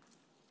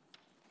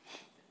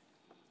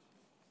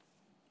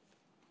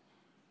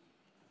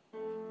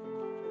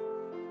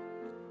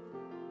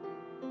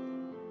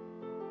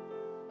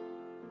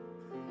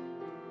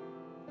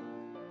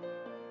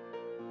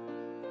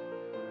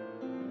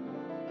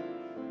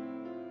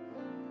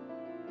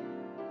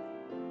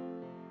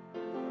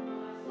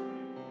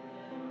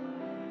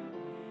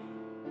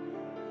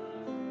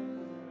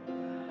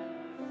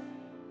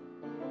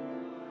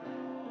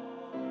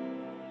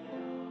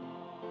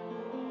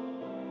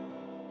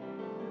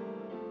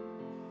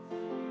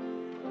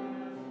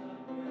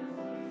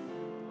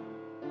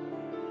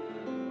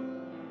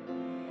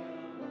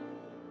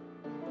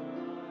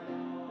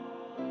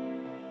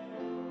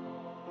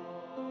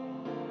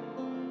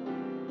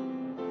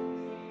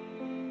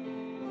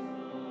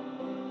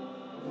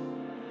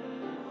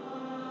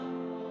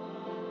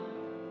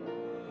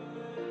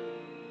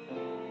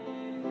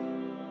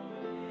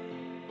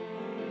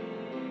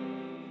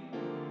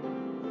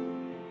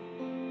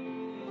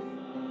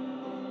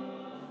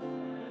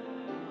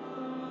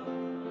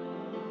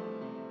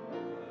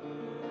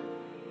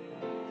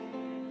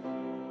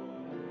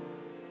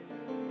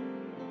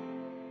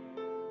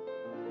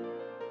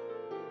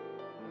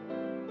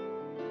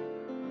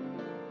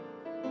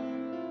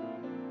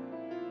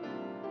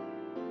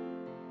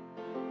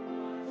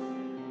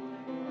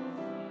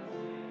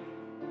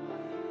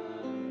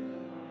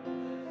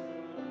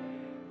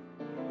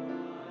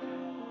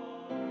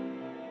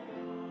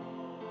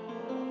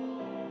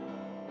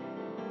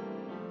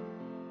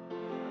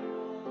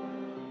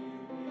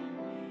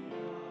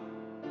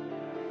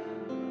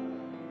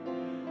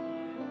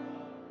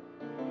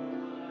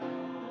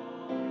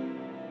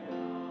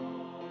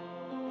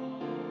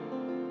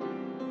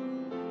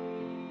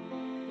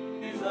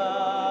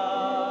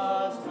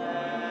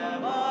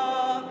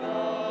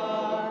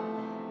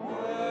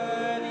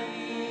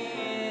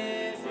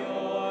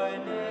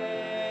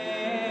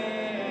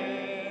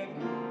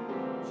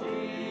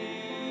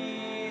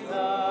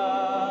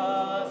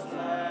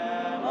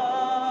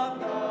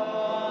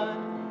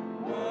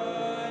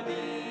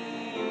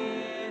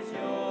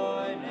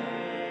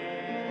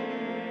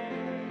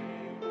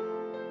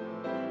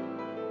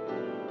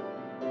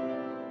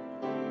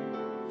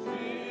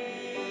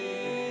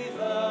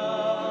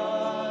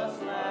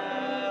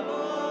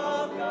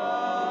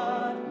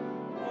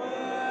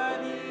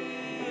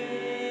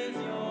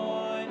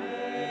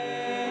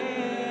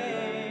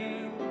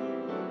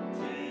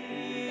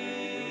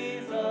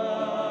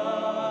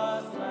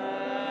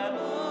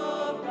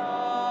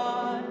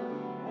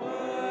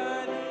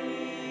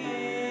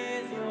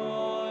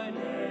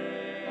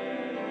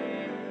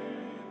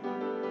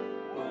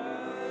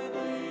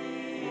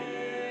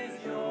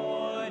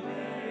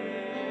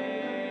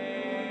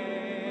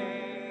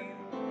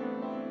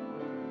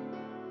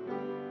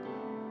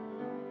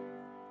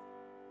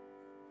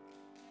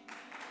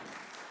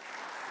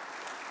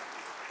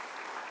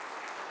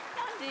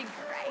 did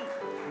great.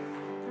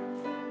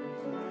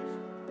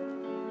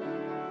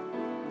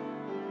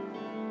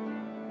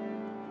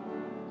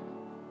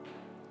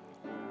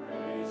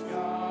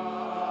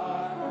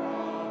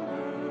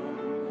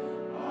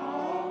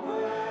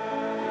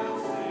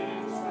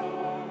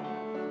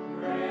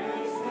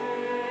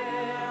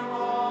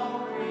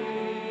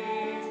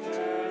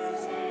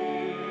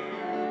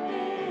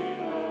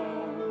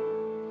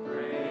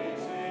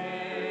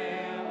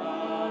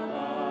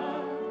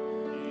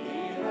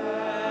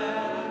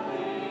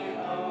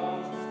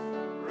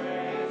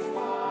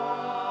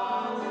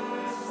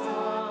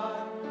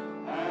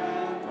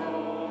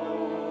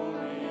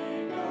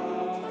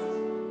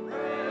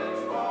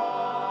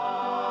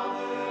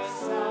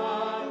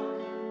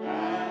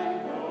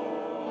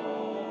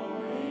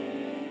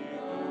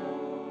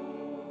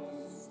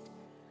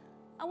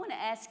 I want to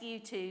ask you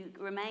to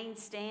remain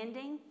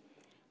standing,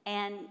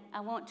 and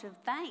I want to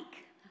thank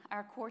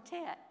our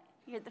quartet.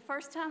 You're the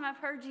first time I've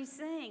heard you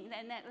sing,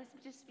 and that was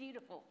just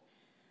beautiful.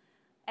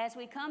 As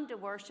we come to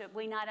worship,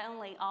 we not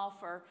only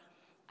offer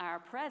our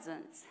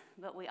presence,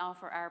 but we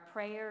offer our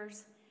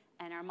prayers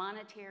and our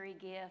monetary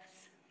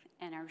gifts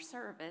and our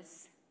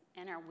service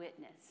and our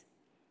witness.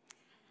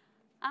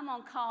 I'm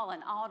on call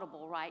and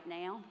audible right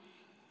now.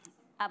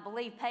 I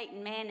believe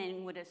Peyton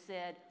Manning would have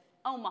said,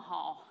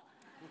 Omaha.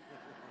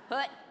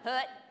 Hut,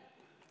 hut.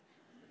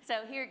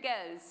 So here it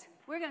goes.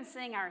 We're going to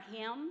sing our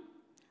hymn,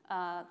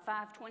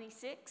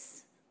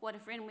 526, What a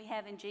Friend We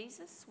Have in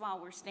Jesus, while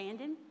we're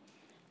standing.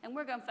 And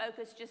we're going to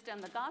focus just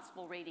on the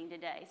gospel reading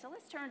today. So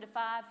let's turn to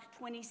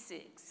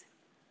 526.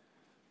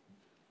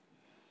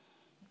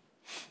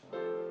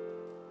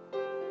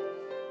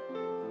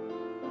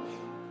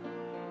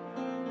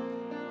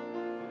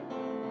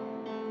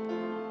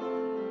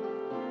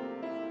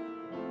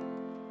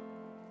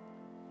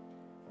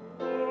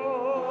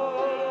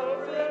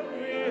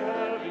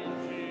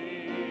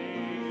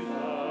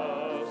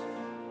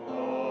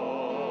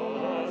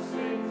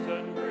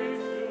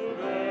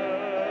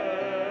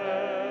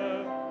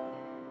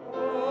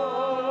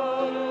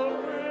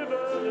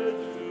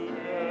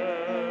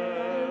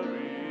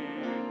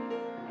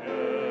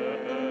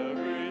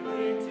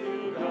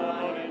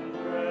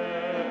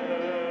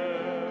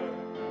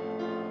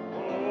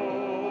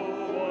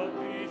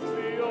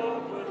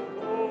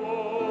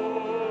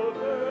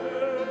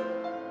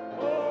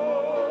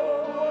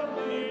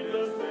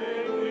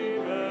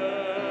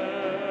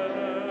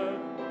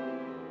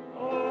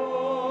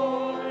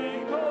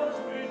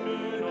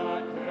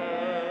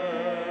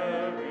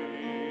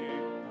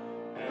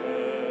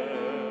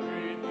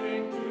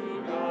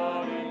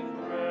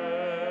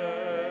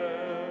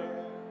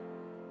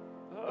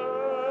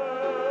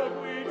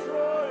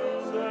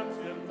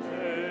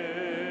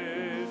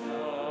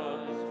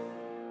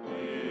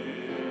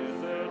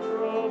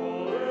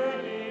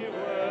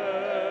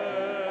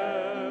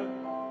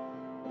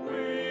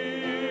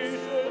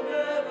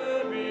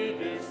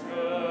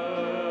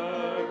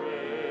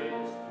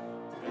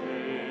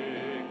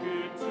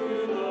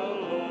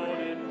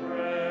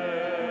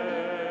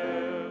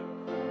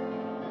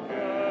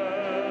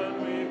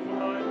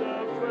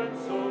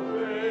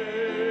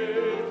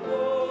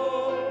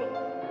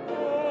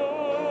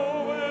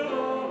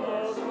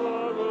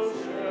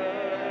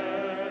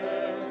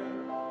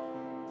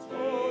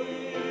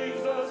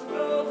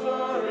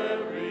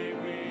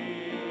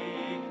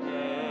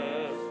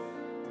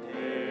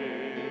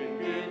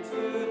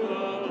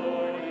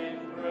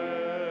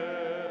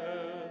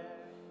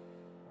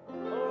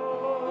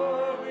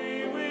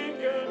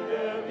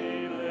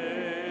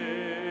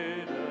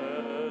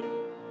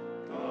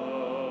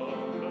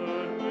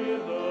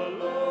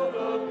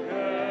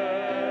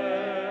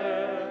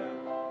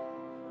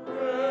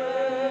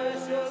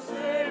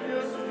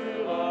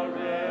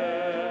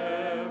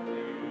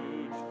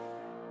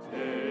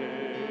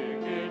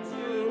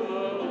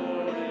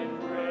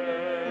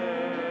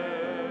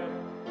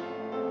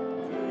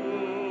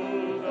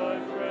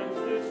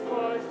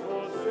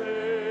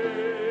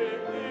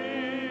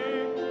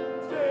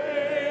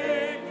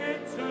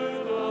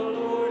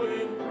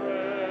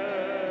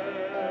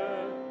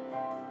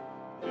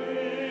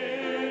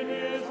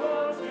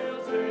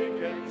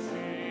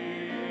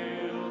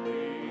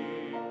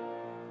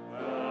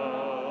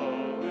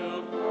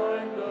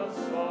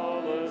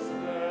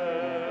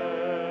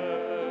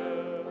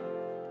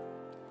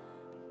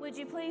 Would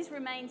you please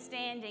remain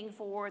standing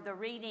for the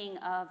reading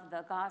of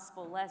the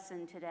gospel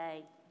lesson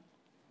today?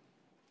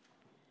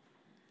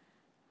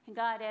 And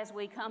God, as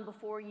we come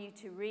before you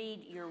to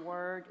read your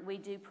word, we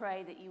do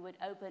pray that you would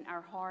open our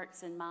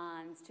hearts and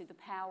minds to the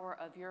power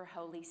of your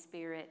Holy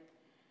Spirit,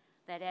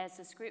 that as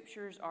the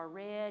scriptures are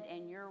read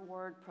and your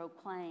word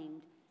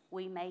proclaimed,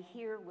 we may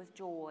hear with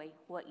joy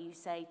what you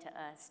say to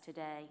us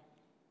today.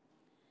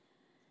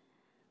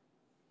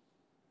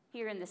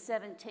 Here in the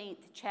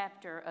 17th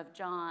chapter of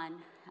John,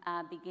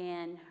 I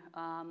began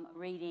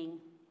reading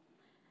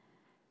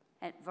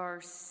at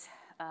verse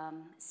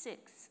 9.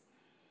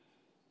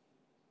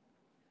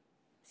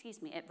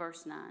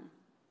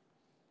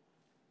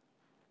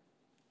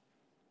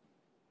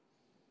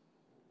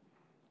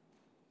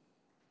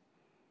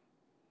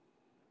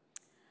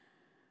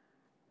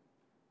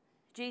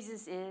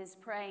 Jesus is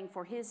praying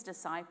for his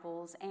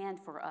disciples and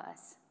for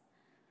us.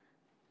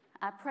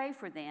 I pray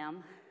for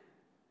them.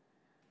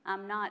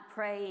 I'm not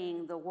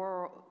praying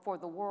for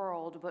the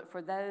world, but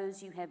for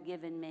those you have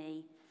given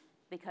me,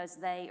 because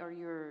they are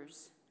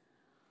yours.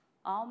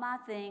 All my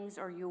things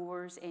are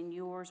yours, and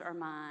yours are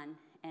mine,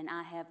 and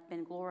I have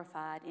been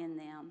glorified in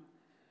them.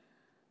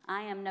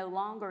 I am no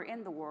longer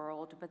in the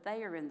world, but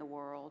they are in the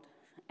world,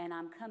 and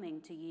I'm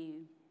coming to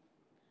you.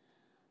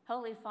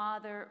 Holy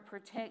Father,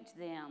 protect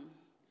them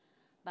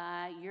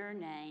by your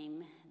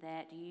name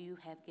that you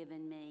have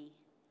given me,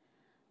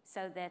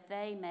 so that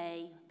they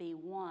may be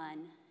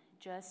one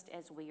just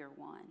as we are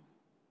one.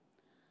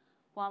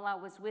 While I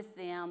was with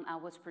them, I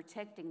was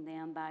protecting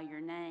them by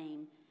your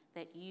name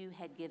that you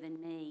had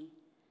given me,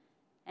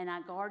 and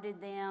I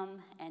guarded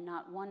them, and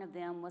not one of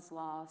them was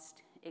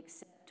lost,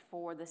 except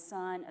for the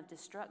son of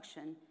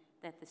destruction,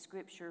 that the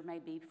scripture may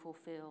be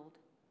fulfilled.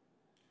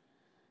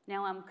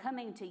 Now I'm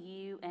coming to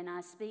you, and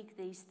I speak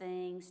these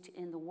things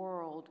in the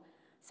world,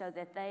 so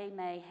that they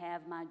may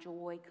have my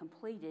joy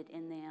completed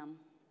in them.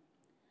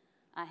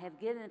 I have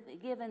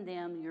given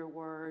them your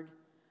word.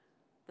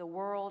 The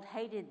world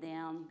hated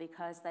them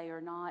because they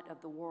are not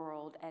of the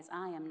world, as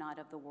I am not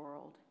of the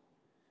world.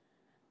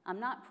 I'm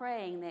not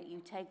praying that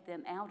you take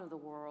them out of the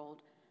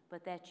world,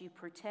 but that you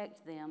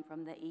protect them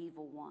from the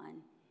evil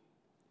one.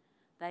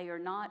 They are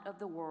not of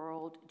the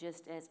world,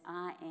 just as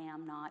I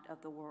am not of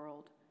the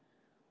world.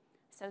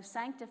 So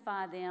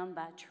sanctify them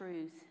by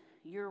truth.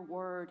 Your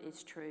word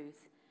is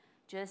truth.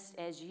 Just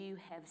as you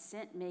have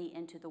sent me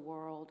into the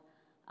world,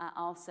 I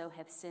also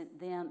have sent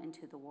them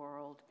into the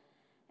world,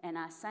 and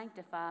I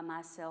sanctify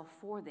myself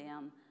for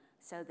them,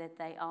 so that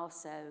they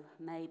also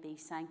may be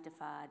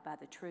sanctified by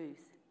the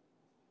truth.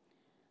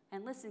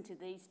 And listen to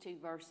these two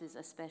verses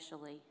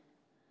especially.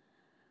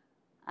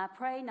 I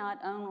pray not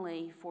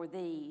only for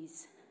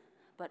these,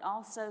 but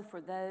also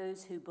for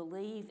those who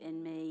believe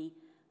in me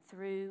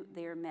through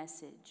their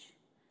message.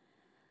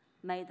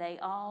 May they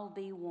all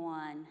be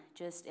one,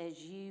 just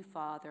as you,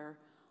 Father,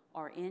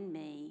 are in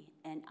me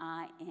and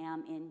I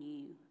am in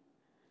you.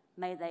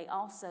 May they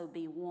also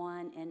be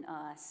one in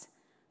us,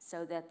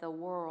 so that the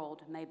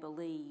world may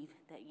believe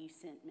that you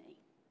sent me.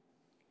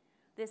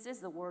 This is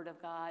the word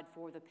of God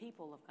for the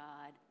people of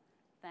God.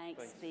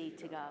 Thanks be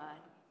to God.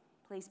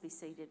 Please be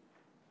seated.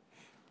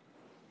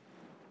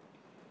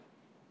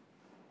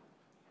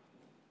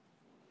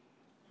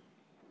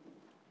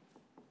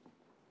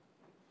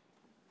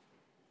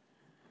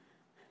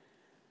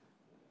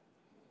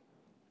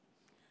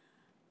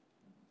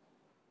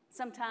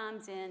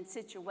 Sometimes in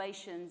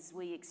situations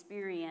we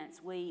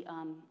experience, we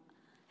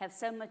have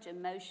so much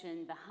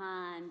emotion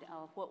behind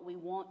what we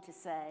want to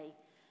say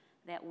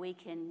that we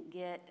can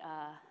get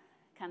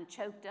kind of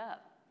choked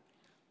up,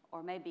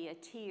 or maybe a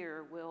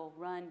tear will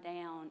run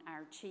down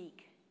our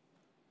cheek.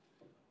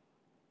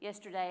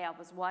 Yesterday I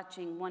was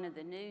watching one of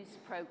the news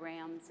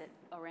programs at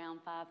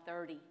around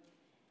 5:30,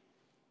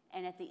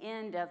 and at the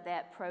end of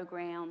that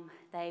program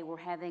they were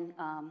having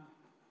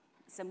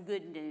some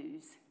good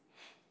news.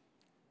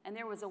 And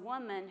there was a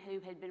woman who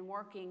had been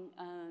working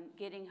on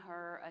getting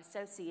her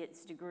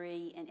associate's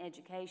degree in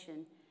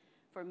education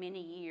for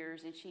many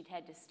years, and she'd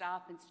had to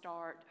stop and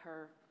start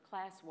her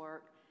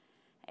classwork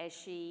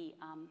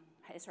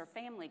as her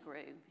family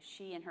grew.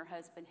 She and her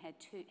husband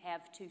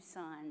have two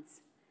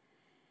sons.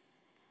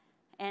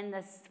 And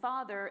the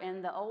father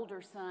and the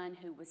older son,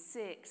 who was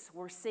 6,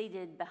 were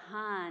seated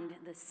behind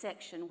the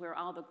section where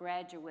all the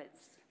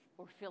graduates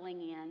were filing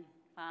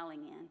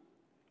in.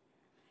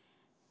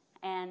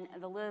 And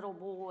the little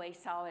boy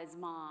saw his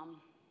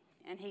mom,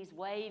 and he's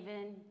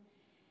waving,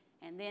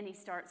 and then he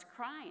starts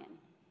crying.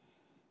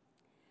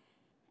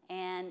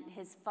 And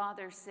his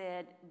father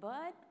said,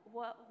 "Bud,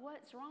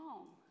 what's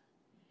wrong?"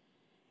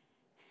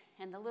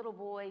 And the little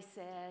boy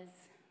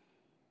says,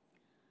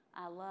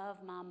 "I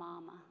love my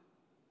mama,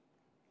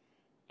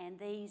 and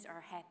these are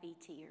happy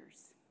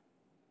tears."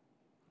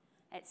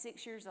 At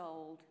 6 years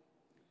old,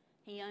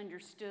 he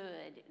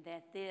understood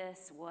that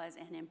this was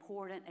an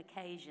important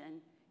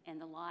occasion in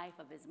the life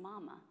of his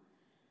mama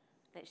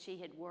that she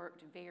had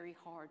worked very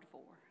hard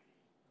for.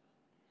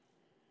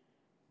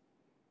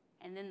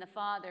 And then the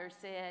father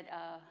said,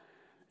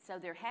 "So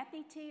they're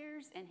happy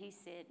tears?" And he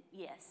said,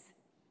 "Yes."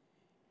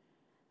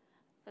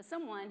 So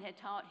someone had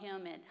taught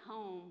him at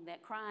home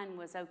that crying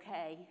was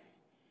okay,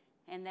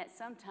 and that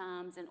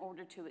sometimes in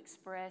order to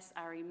express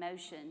our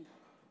emotion,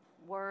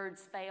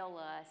 words fail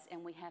us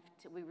and we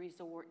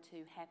resort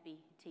to happy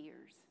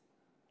tears.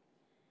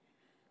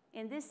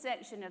 In this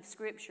section of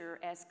Scripture,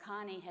 as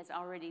Connie has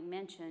already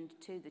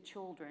mentioned to the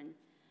children,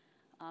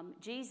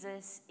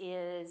 Jesus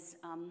has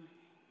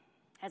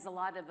a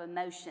lot of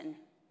emotion.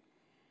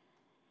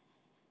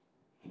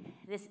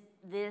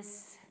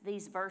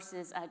 These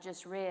verses I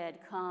just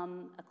read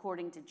come,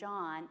 according to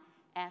John,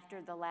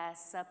 after the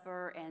Last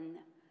Supper, and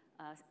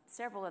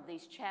several of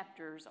these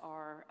chapters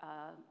are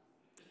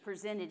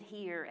presented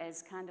here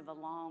as kind of a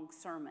long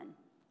sermon.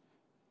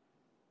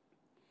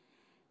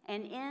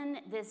 And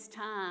in this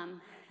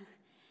time,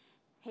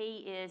 He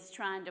is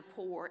trying to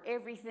pour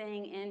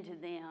everything into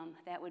them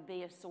that would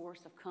be a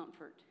source of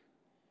comfort.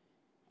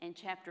 In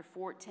chapter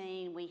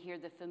 14, we hear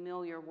the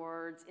familiar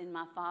words, "In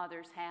my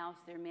Father's house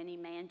there are many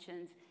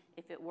mansions.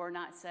 If it were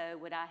not so,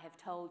 would I have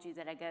told you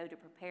that I go to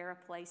prepare a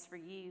place for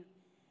you?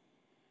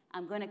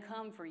 I'm going to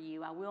come for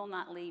you. I will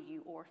not leave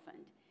you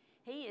orphaned."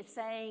 He is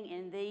saying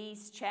in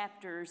these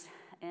chapters,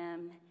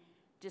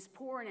 just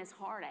pouring his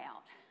heart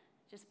out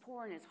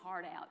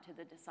to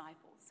the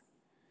disciples.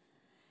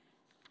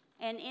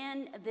 And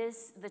in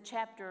the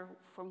chapter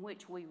from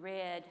which we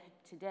read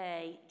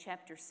today,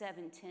 chapter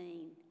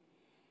 17,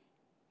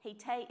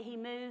 he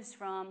moves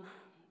from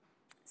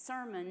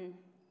sermon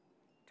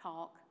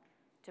talk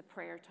to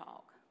prayer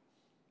talk.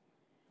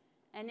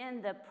 And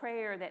in the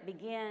prayer that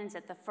begins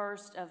at the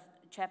first of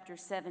chapter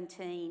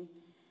 17,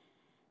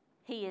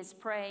 he is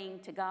praying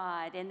to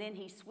God, and then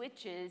he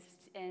switches,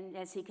 and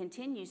as he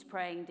continues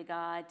praying to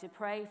God, to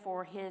pray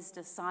for his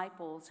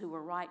disciples who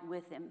were right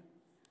with him.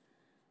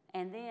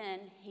 And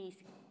then he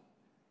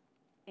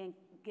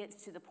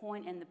gets to the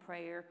point in the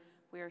prayer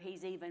where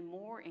he's even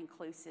more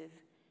inclusive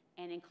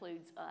and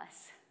includes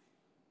us.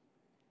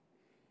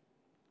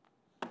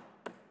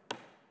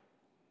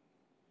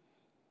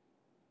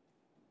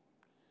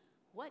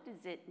 What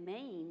does it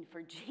mean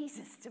for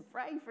Jesus to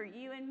pray for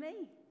you and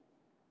me?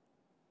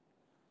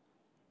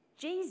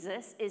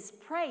 Jesus is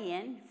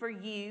praying for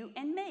you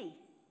and me.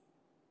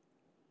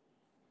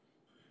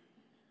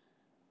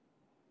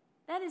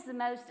 That is the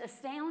most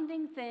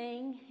astounding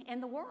thing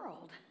in the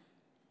world.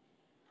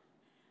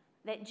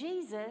 That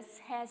Jesus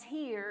has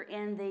here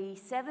in the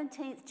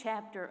 17th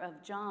chapter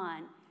of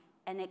John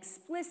an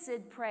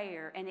explicit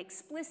prayer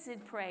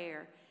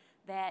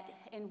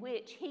that in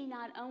which he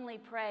not only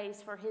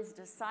prays for his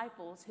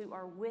disciples who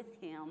are with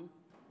him,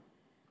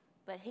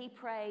 but he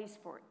prays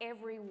for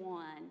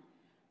everyone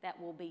that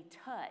will be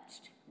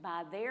touched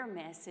by their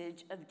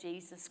message of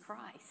Jesus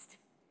Christ.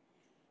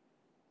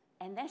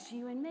 And that's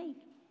you and me.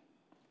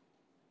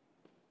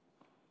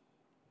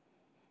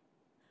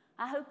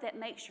 I hope that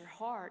makes your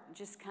heart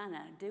just kind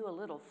of do a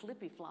little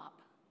flippy-flop.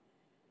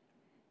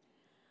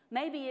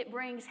 Maybe it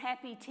brings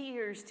happy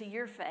tears to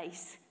your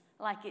face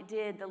like it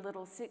did the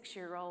little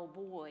 6-year-old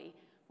boy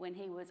when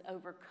he was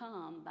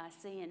overcome by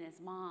seeing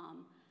his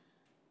mom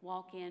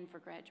walk in for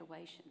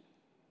graduation.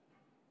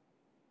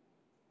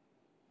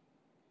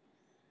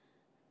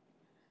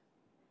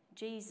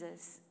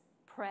 Jesus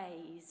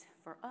prays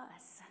for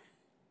us.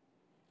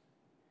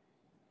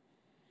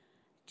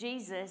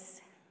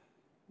 Jesus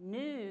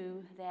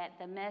knew that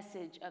the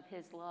message of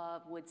his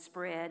love would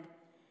spread.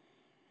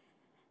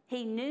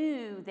 He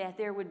knew that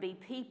there would be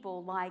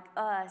people like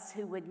us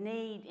who would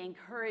need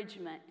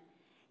encouragement.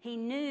 He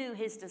knew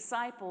his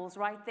disciples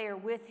right there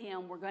with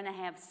him were going to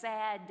have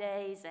sad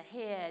days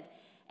ahead,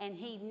 and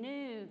he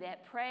knew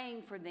that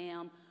praying for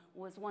them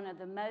was one of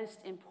the most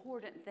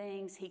important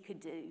things he could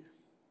do.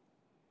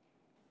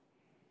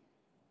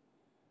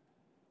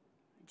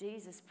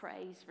 Jesus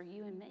prays for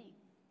you and me.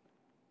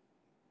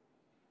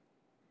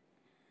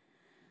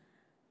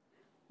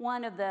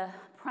 One of the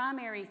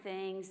primary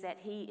things that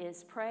he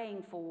is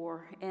praying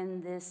for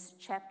in this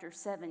chapter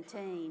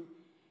 17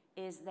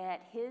 is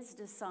that his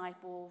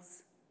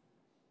disciples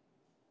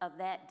of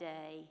that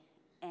day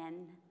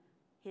and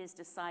his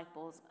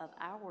disciples of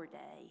our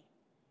day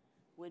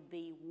would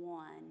be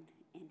one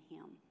in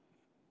him.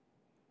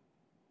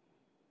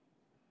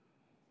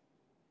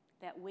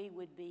 That we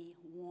would be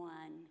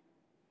one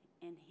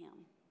in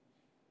him.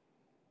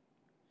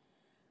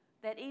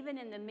 That even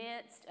in the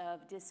midst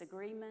of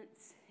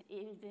disagreements,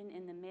 even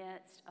in the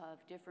midst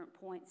of different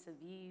points of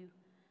view,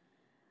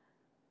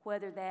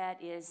 whether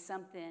that is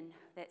something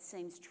that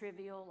seems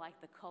trivial, like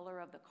the color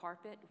of the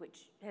carpet,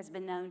 which has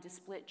been known to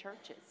split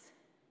churches,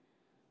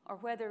 or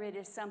whether it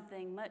is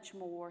something much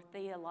more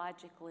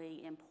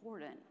theologically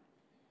important,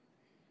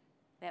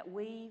 that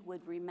we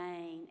would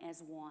remain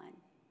as one,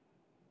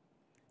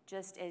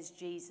 just as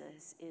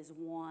Jesus is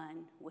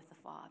one with the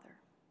Father.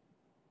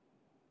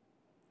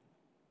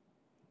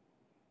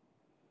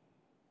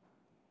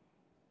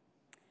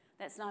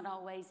 That's not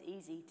always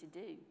easy to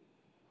do.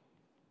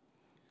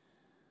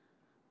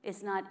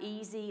 It's not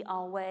easy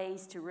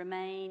always to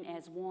remain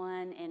as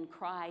one in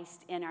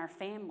Christ in our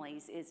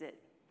families, is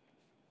it?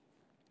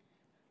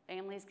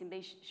 Families can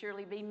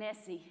surely be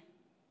messy,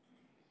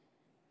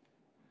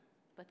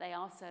 but they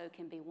also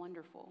can be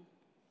wonderful.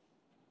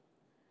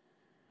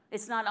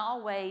 It's not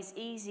always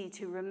easy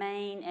to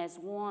remain as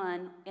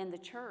one in the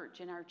church,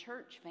 in our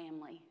church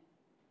family.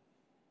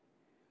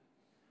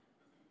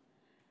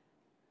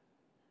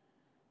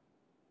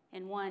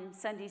 In one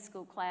Sunday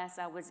school class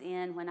I was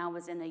in when I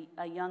was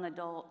a young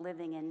adult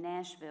living in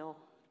Nashville,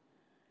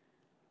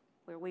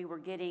 where we were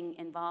getting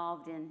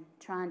involved in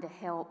trying to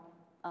help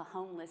a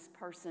homeless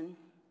person.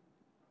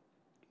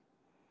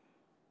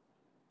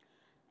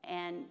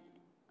 And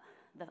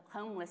the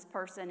homeless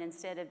person,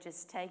 instead of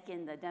just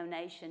taking the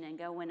donation and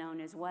going on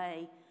his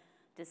way,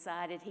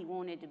 decided he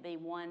wanted to be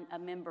a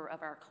member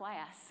of our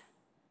class.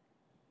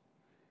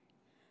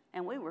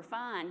 And we were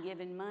fine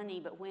giving money,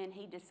 but when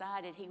he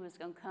decided he was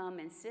going to come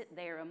and sit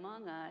there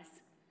among us,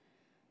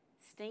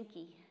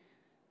 stinky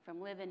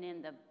from living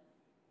in the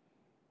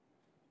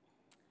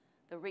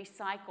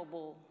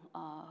recyclable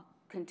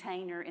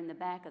container in the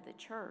back of the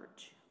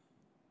church,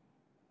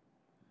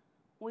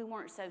 we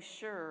weren't so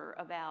sure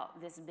about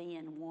this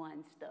being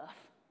one stuff.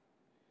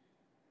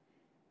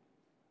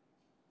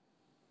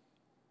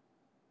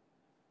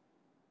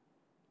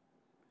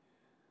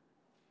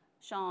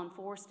 Sean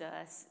forced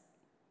us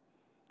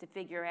to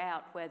figure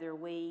out whether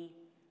we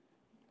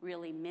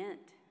really meant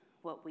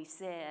what we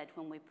said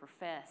when we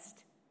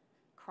professed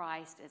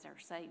Christ as our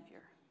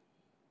Savior.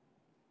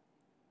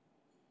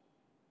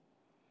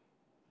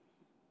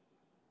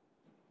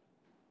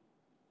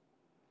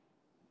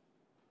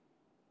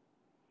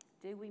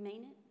 Do we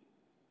mean it?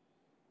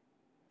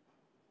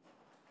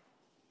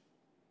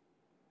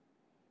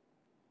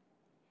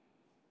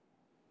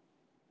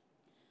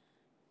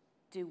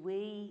 Do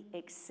we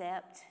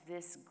accept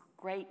this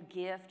great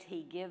gift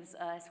he gives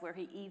us where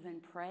he even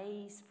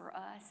prays for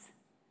us?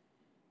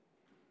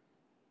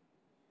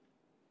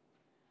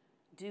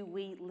 Do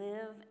we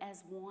live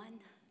as one?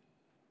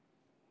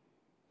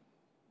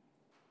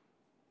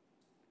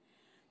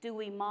 Do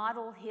we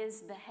model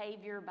his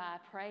behavior by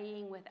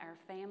praying with our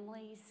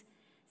families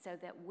so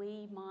that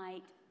we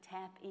might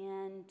tap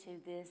into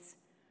this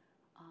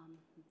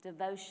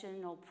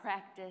devotional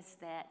practice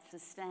that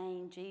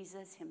sustained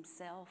Jesus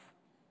himself?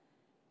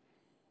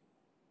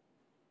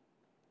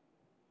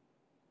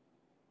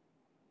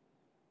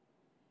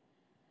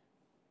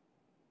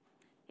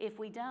 If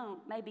we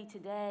don't, maybe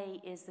today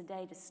is the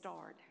day to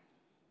start.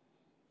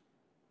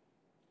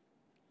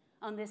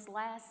 On this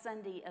last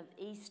Sunday of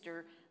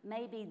Easter,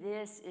 maybe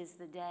this is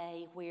the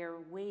day where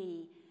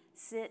we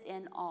sit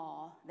in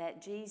awe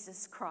that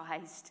Jesus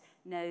Christ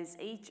knows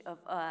each of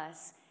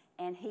us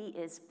and he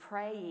is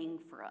praying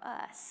for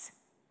us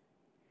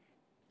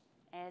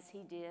as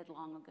he did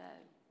long ago.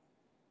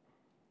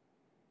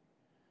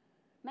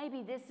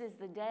 Maybe this is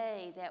the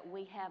day that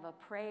we have a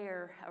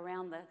prayer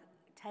around the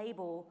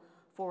table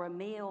for a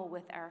meal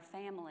with our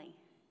family.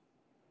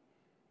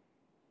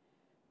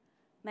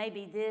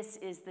 Maybe this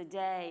is the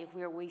day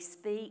where we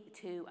speak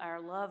to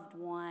our loved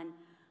one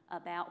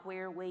about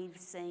where we've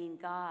seen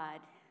God.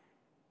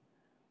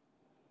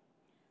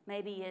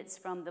 Maybe it's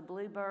from the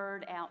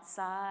bluebird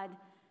outside.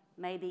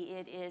 Maybe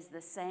it is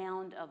the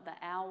sound of the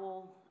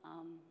owl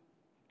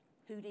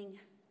hooting.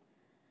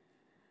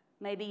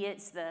 Maybe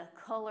it's the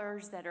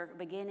colors that are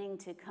beginning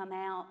to come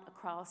out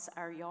across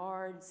our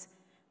yards.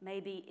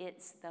 Maybe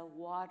it's the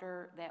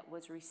water that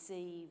was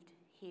received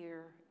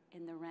here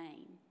in the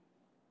rain.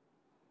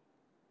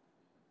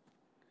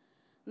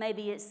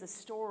 Maybe it's the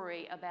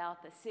story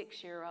about the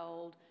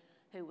 6-year-old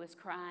who was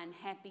crying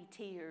happy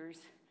tears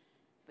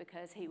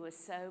because he was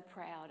so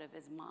proud of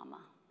his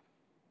mama.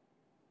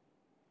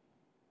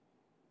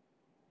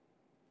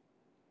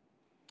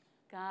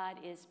 God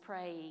is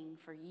praying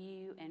for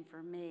you and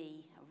for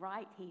me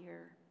right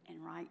here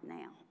and right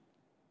now.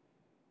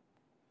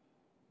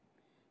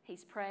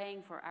 He's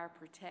praying for our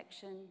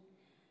protection.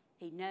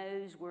 He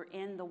knows we're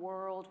in the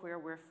world where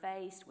we're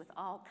faced with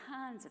all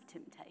kinds of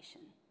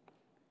temptation,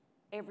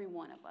 every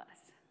one of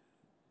us.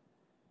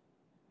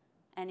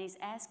 And he's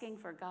asking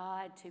for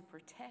God to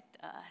protect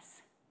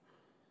us,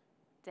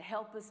 to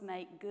help us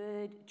make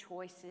good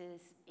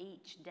choices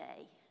each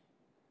day,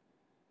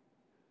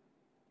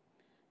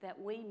 that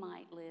we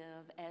might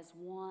live as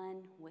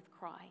one with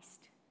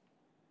Christ,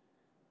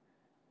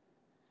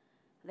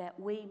 that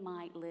we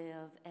might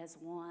live as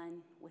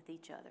one with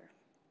each other.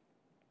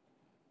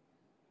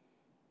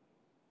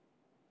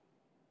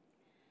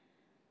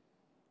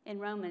 In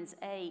Romans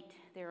 8,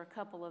 there are a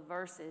couple of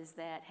verses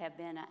that have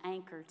been an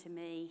anchor to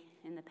me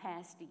in the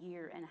past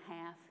year and a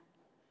half.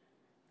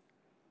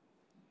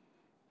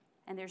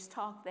 And there's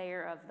talk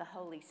there of the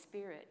Holy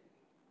Spirit.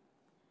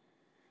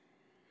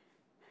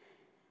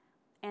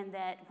 And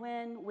that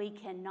when we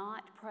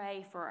cannot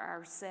pray for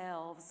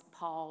ourselves,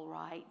 Paul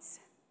writes,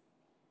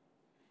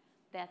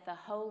 that the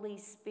Holy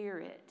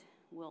Spirit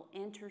will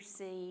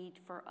intercede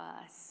for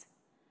us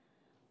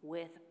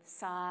with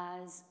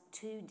sighs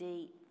too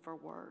deep for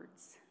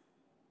words.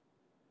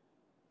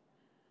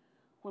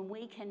 When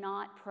we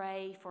cannot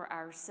pray for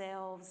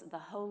ourselves, the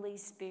Holy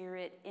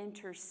Spirit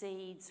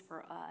intercedes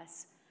for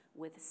us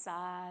with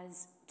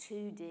sighs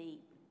too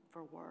deep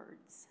for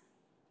words.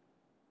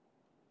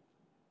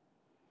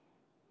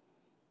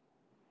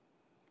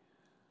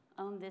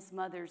 On this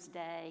Mother's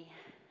Day,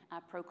 I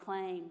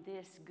proclaim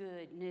this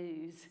good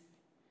news.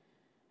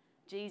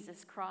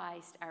 Jesus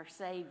Christ, our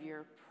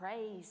Savior,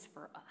 prays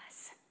for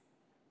us.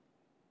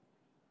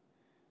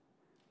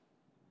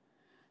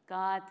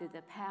 God, through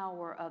the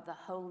power of the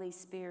Holy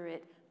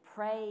Spirit,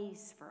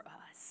 prays for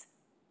us.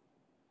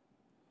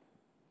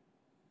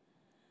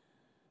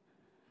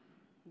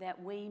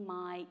 That we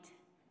might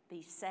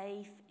be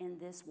safe in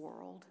this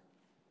world.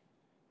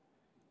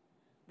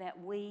 That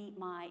we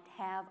might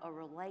have a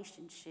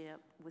relationship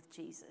with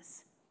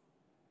Jesus.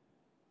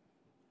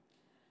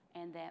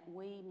 And that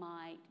we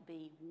might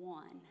be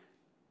one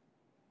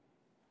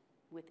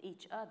with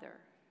each other,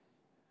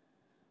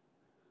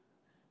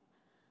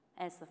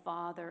 as the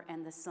Father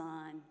and the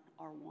Son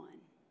are one.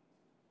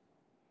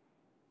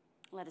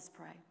 Let us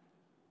pray.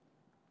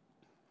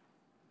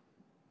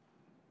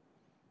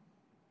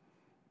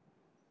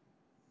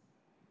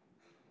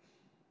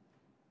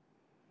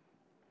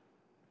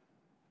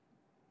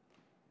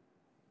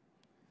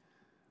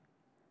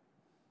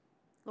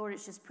 Lord,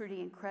 it's just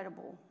pretty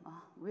incredible,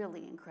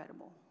 really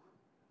incredible,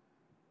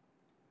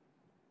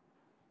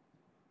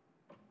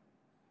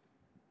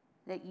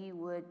 that you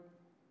would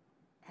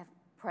have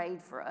prayed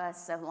for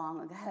us so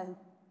long ago.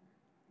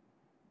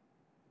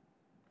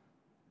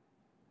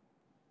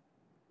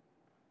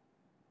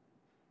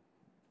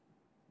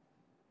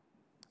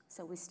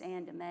 So we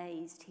stand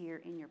amazed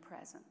here in your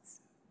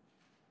presence.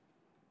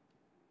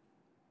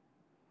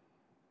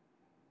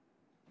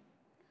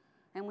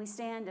 And we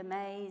stand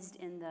amazed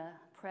in the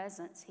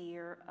presence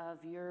here of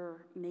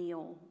your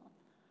meal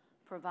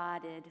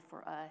provided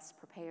for us,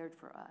 prepared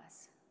for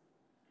us,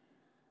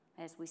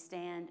 as we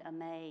stand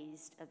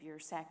amazed of your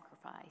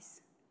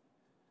sacrifice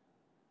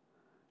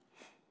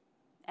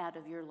out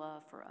of your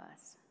love for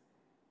us.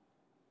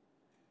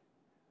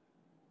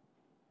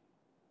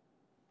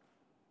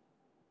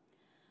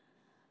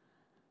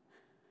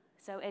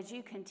 So as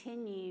you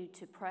continue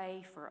to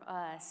pray for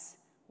us,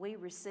 we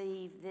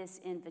receive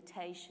this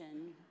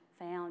invitation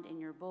found in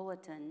your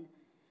bulletin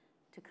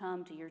to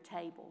come to your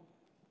table.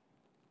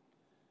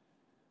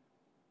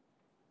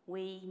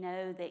 We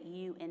know that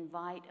you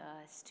invite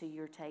us to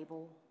your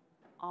table,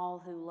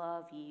 all who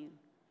love you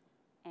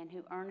and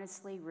who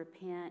earnestly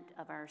repent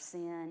of our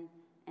sin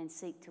and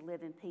seek to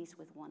live in peace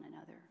with one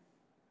another.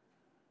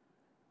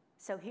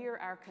 So hear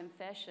our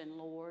confession,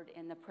 Lord,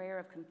 in the prayer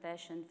of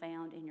confession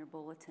found in your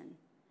bulletin.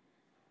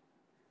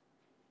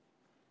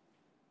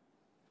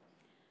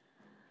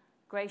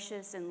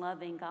 Gracious and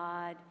loving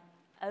God,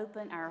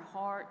 open our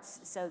hearts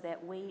so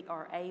that we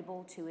are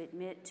able to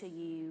admit to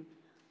you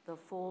the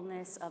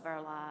fullness of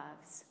our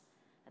lives,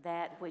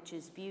 that which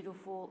is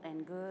beautiful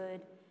and good,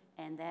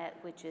 and that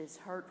which is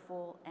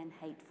hurtful and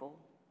hateful.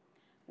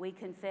 We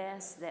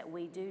confess that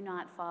we do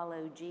not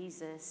follow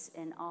Jesus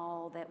in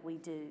all that we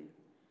do.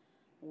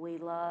 We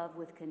love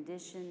with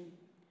condition,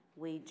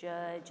 we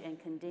judge and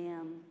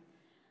condemn,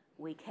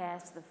 we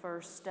cast the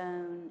first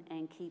stone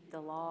and keep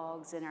the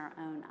logs in our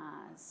own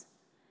eyes.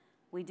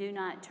 We do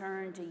not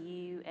turn to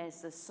you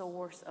as the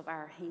source of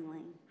our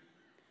healing.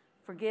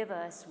 Forgive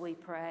us, we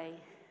pray.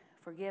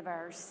 Forgive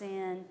our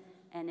sin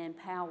and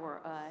empower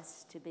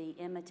us to be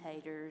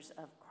imitators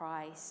of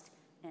Christ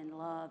in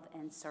love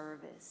and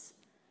service.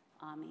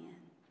 Amen.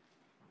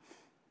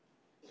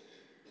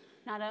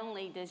 Not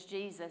only does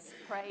Jesus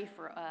pray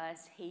for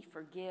us, he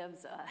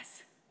forgives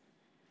us.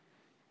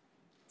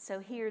 So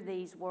hear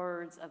these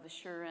words of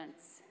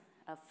assurance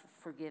of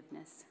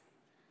forgiveness.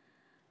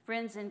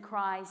 Friends in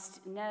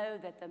Christ, know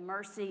that the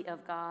mercy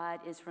of God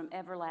is from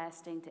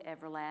everlasting to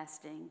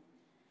everlasting,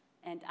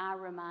 and I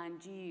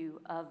remind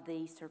you of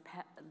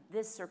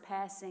this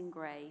surpassing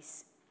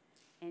grace.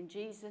 In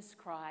Jesus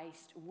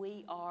Christ,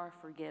 we are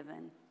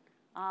forgiven.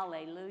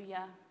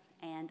 Alleluia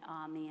and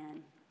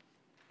amen.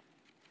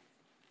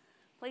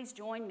 Please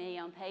join me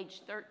on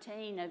page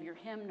 13 of your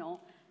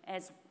hymnal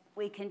as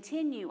we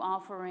continue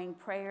offering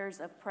prayers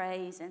of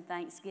praise and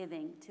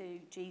thanksgiving to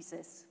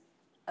Jesus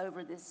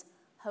over this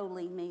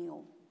holy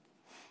meal.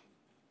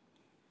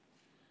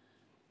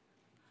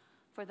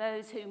 For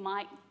those who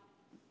might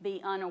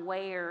be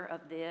unaware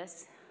of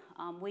this,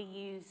 we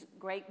use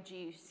grape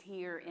juice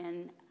here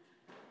in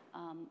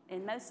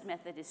most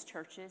Methodist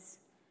churches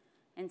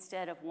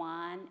instead of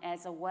wine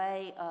as a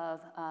way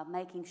of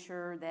making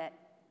sure that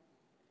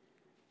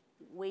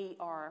we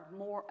are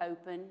more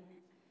open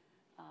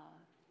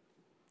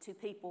to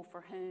people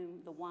for whom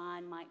the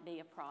wine might be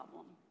a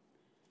problem.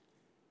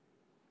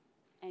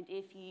 And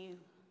if you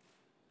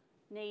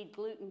need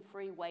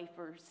gluten-free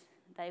wafers,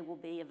 they will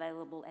be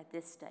available at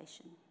this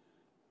station.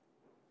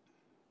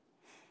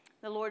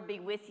 The Lord be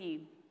with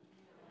you.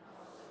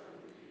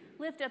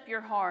 Lift up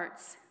your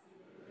hearts.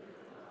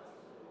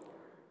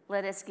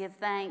 Let us give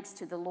thanks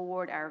to the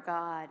Lord our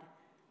God.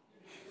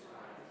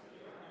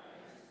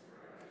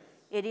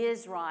 It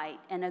is right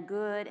and a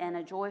good and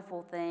a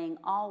joyful thing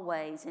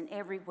always and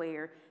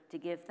everywhere to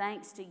give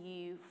thanks to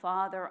you,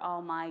 Father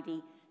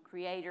Almighty,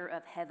 creator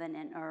of heaven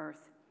and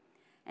earth.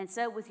 And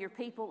so with your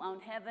people on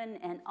heaven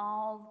and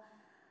all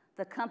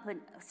the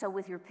company,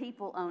 with your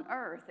people on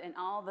earth and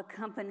all the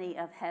company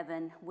of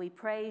heaven, we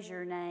praise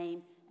your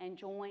name and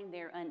join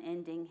their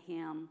unending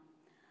hymn.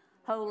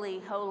 Holy,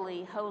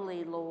 holy,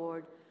 holy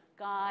Lord,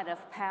 God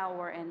of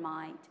power and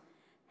might,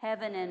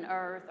 heaven and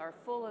earth are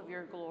full of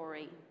your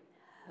glory.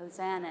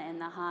 Hosanna in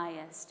the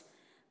highest.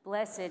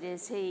 Blessed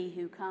is he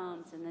who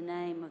comes in the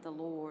name of the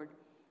Lord.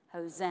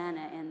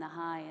 Hosanna in the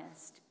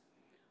highest.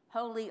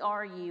 Holy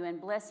are you,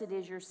 and blessed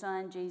is your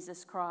Son,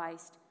 Jesus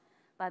Christ.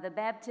 By the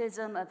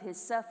baptism of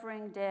his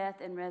suffering,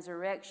 death, and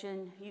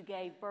resurrection, you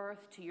gave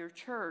birth to your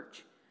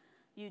church.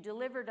 You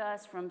delivered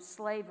us from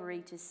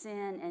slavery to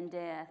sin and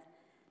death,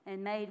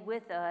 and made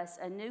with us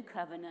a new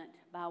covenant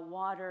by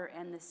water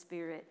and the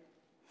Spirit.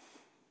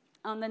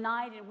 On the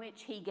night in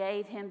which he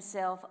gave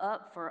himself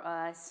up for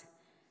us,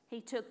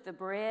 he took the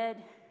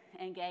bread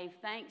and gave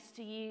thanks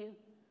to you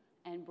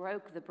and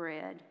broke the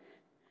bread.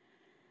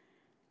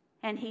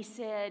 And he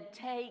said,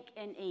 "Take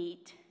and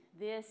eat.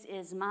 This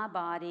is my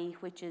body,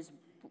 which is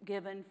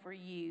given for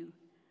you.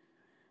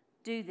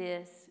 Do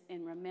this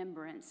in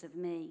remembrance of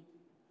me."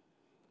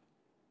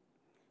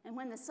 And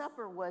when the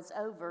supper was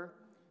over,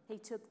 he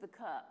took the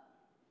cup.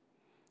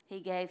 He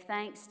gave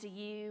thanks to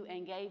you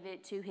and gave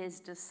it to his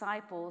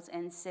disciples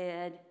and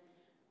said,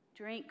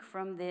 "Drink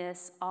from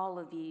this, all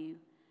of you.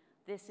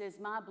 This is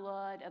my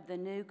blood of the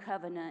new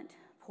covenant,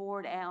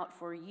 poured out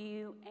for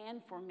you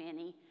and for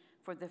many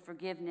for the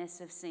forgiveness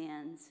of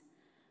sins.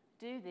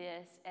 Do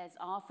this as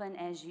often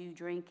as you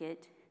drink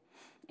it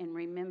in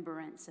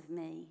remembrance of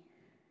me."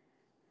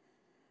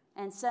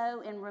 And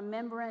so, in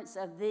remembrance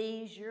of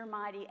these, your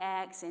mighty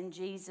acts in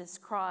Jesus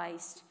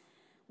Christ,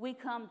 we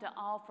come to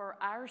offer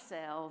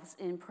ourselves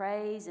in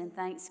praise and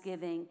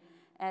thanksgiving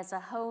as a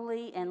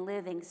holy and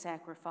living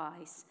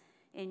sacrifice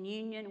in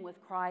union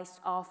with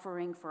Christ's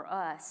offering for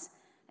us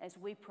as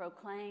we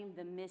proclaim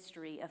the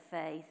mystery of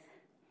faith.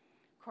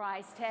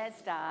 Christ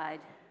has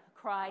died.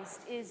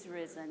 Christ is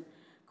risen.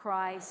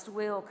 Christ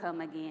will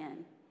come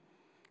again.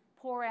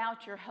 Pour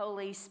out your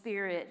Holy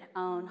Spirit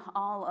on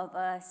all of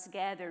us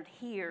gathered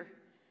here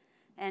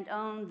and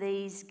on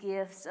these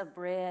gifts of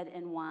bread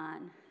and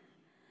wine.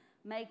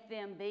 Make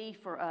them be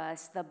for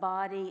us the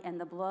body and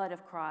the blood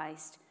of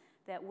Christ,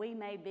 that we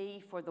may be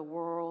for the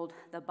world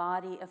the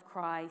body of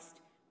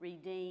Christ,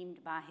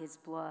 redeemed by his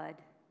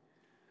blood.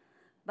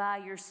 By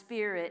your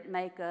Spirit,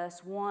 make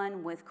us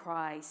one with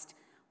Christ,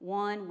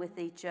 one with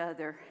each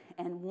other,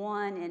 and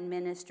one in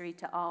ministry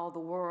to all the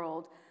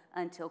world,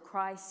 until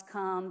Christ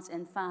comes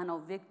in final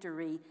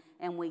victory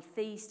and we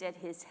feast at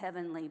his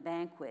heavenly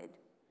banquet.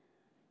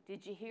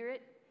 Did you hear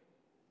it?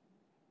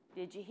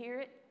 Did you hear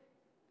it?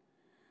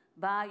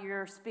 By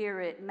your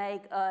Spirit,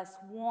 make us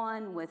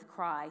one with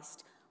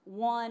Christ,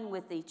 one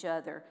with each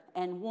other,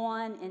 and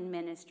one in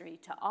ministry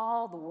to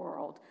all the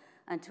world,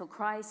 until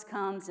Christ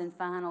comes in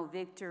final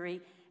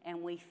victory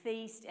and we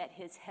feast at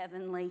his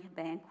heavenly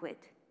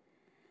banquet.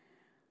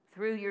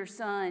 Through your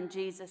Son,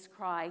 Jesus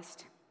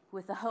Christ,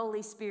 with the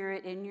Holy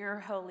Spirit in your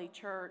holy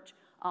church,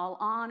 all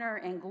honor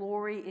and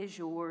glory is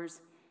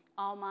yours,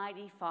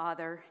 Almighty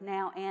Father,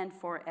 now and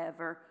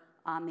forever.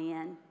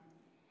 Amen.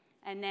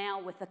 And now,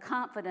 with the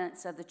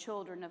confidence of the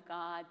children of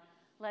God,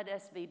 let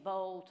us be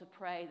bold to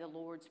pray the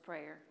Lord's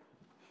Prayer.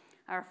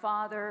 Our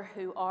Father,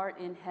 who art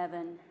in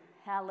heaven,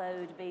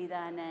 hallowed be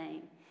thy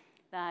name.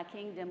 Thy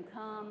kingdom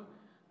come,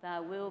 thy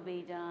will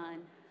be done,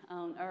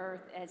 on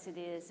earth as it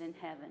is in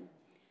heaven.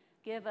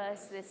 Give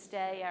us this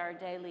day our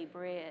daily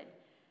bread,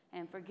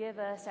 and forgive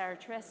us our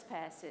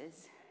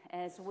trespasses,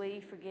 as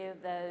we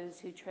forgive those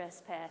who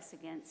trespass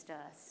against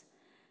us.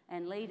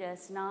 And lead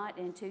us not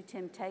into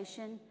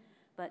temptation,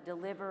 but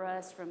deliver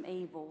us from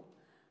evil.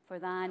 For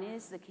thine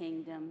is the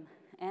kingdom,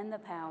 and the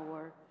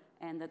power,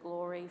 and the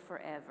glory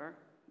forever.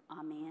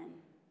 Amen.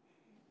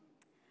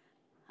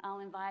 I'll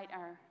invite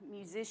our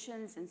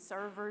musicians and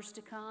servers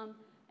to come,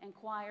 and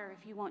choir,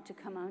 if you want to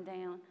come on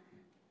down.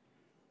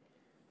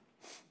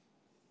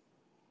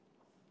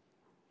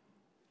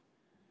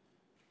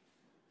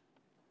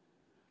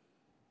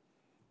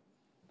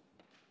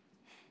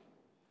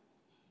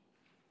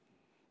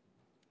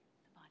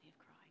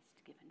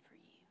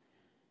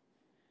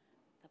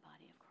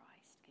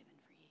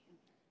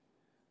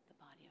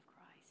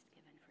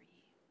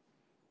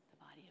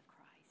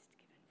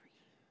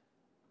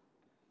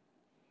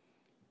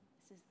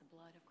 This is the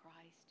blood of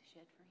Christ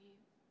shed for you.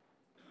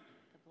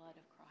 The blood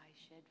of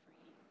Christ shed for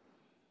you.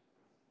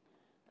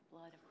 The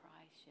blood of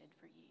Christ shed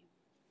for you.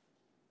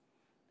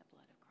 The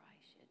blood of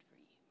Christ shed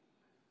for you.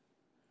 Amen.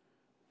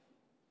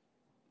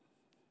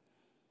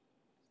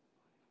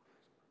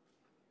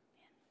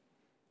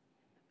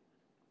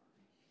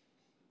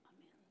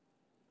 Amen.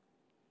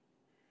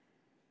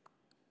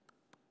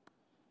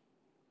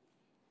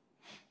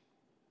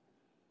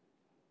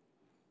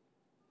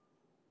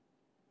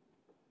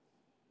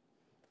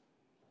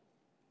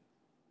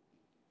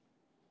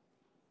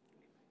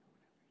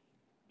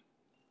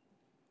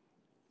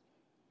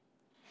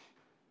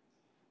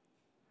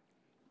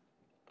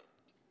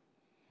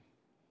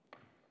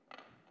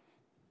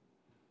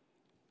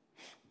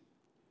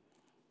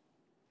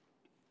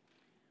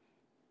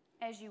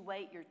 As you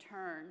wait your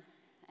turn,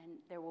 and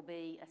there will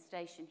be a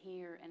station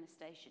here and a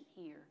station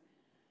here,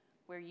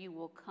 where you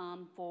will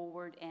come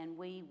forward and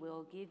we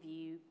will give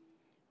you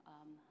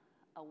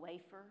a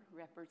wafer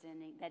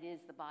representing, that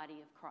is the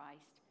body of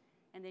Christ.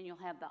 And then you'll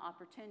have the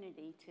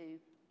opportunity to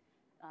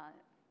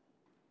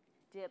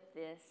dip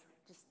this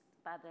just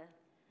by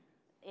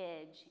the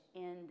edge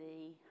in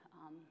the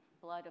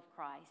blood of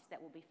Christ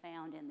that will be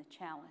found in the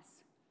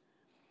chalice.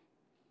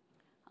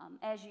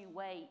 As you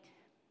wait,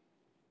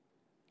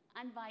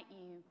 I invite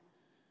you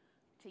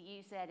to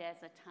use that as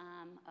a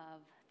time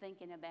of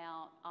thinking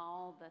about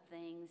all the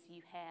things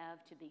you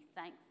have to be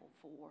thankful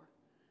for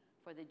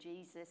for the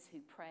Jesus who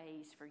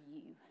prays for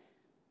you.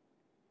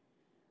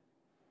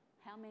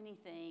 How many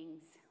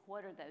things,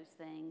 what are those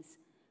things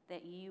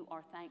that you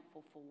are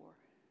thankful for?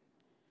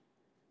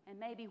 And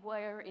maybe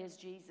where is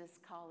Jesus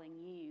calling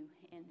you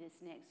in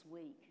this next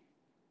week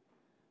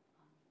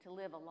to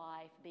live a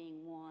life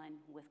being one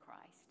with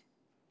Christ?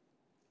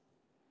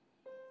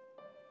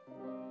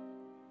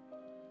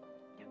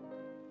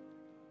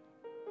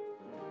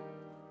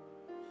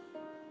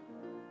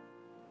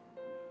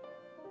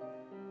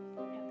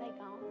 Have they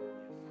gone?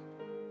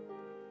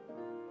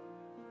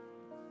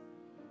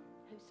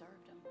 Who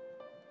served them?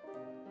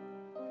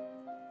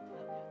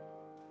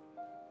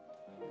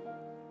 Okay.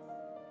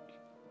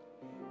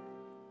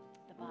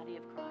 The body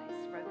of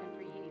Christ broken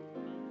for you.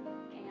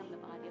 Cam, the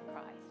body of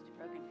Christ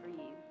broken for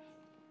you.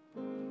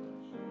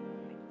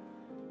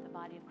 The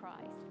body of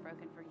Christ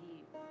broken for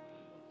you.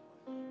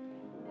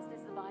 This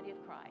is the body of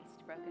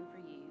Christ broken for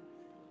you.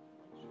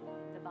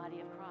 The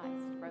body of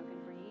Christ broken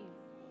for you.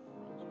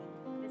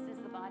 This is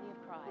the body of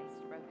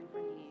Christ broken for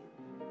you.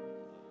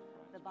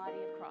 The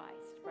body of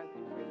Christ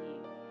broken for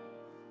you.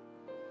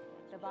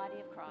 The body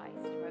of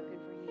Christ broken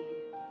for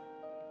you.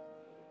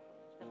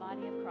 The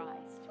body of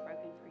Christ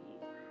broken for you.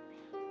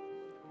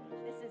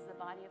 This is the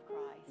body of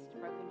Christ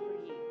broken for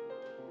you.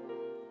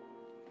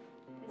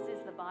 This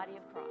is the body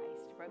of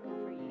Christ broken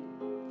for you.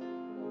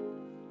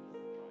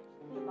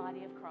 The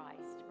body of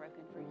Christ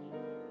broken for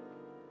you.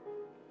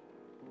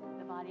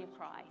 The body of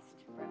Christ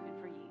broken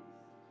for you.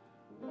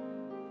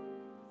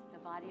 The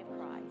body of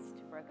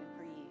Christ broken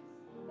for you.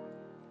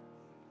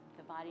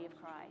 The body of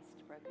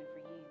Christ broken for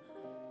you.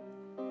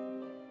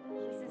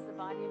 This is the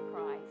body of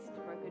Christ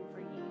broken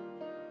for you.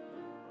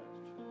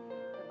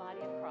 The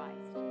body of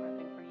Christ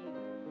broken for you.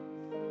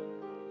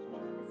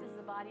 This is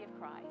the body of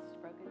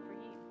Christ broken for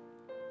you.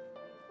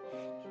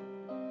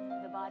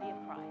 The body of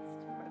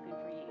Christ broken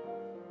for you.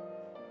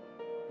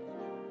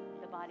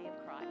 The body of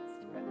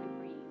Christ broken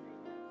for you.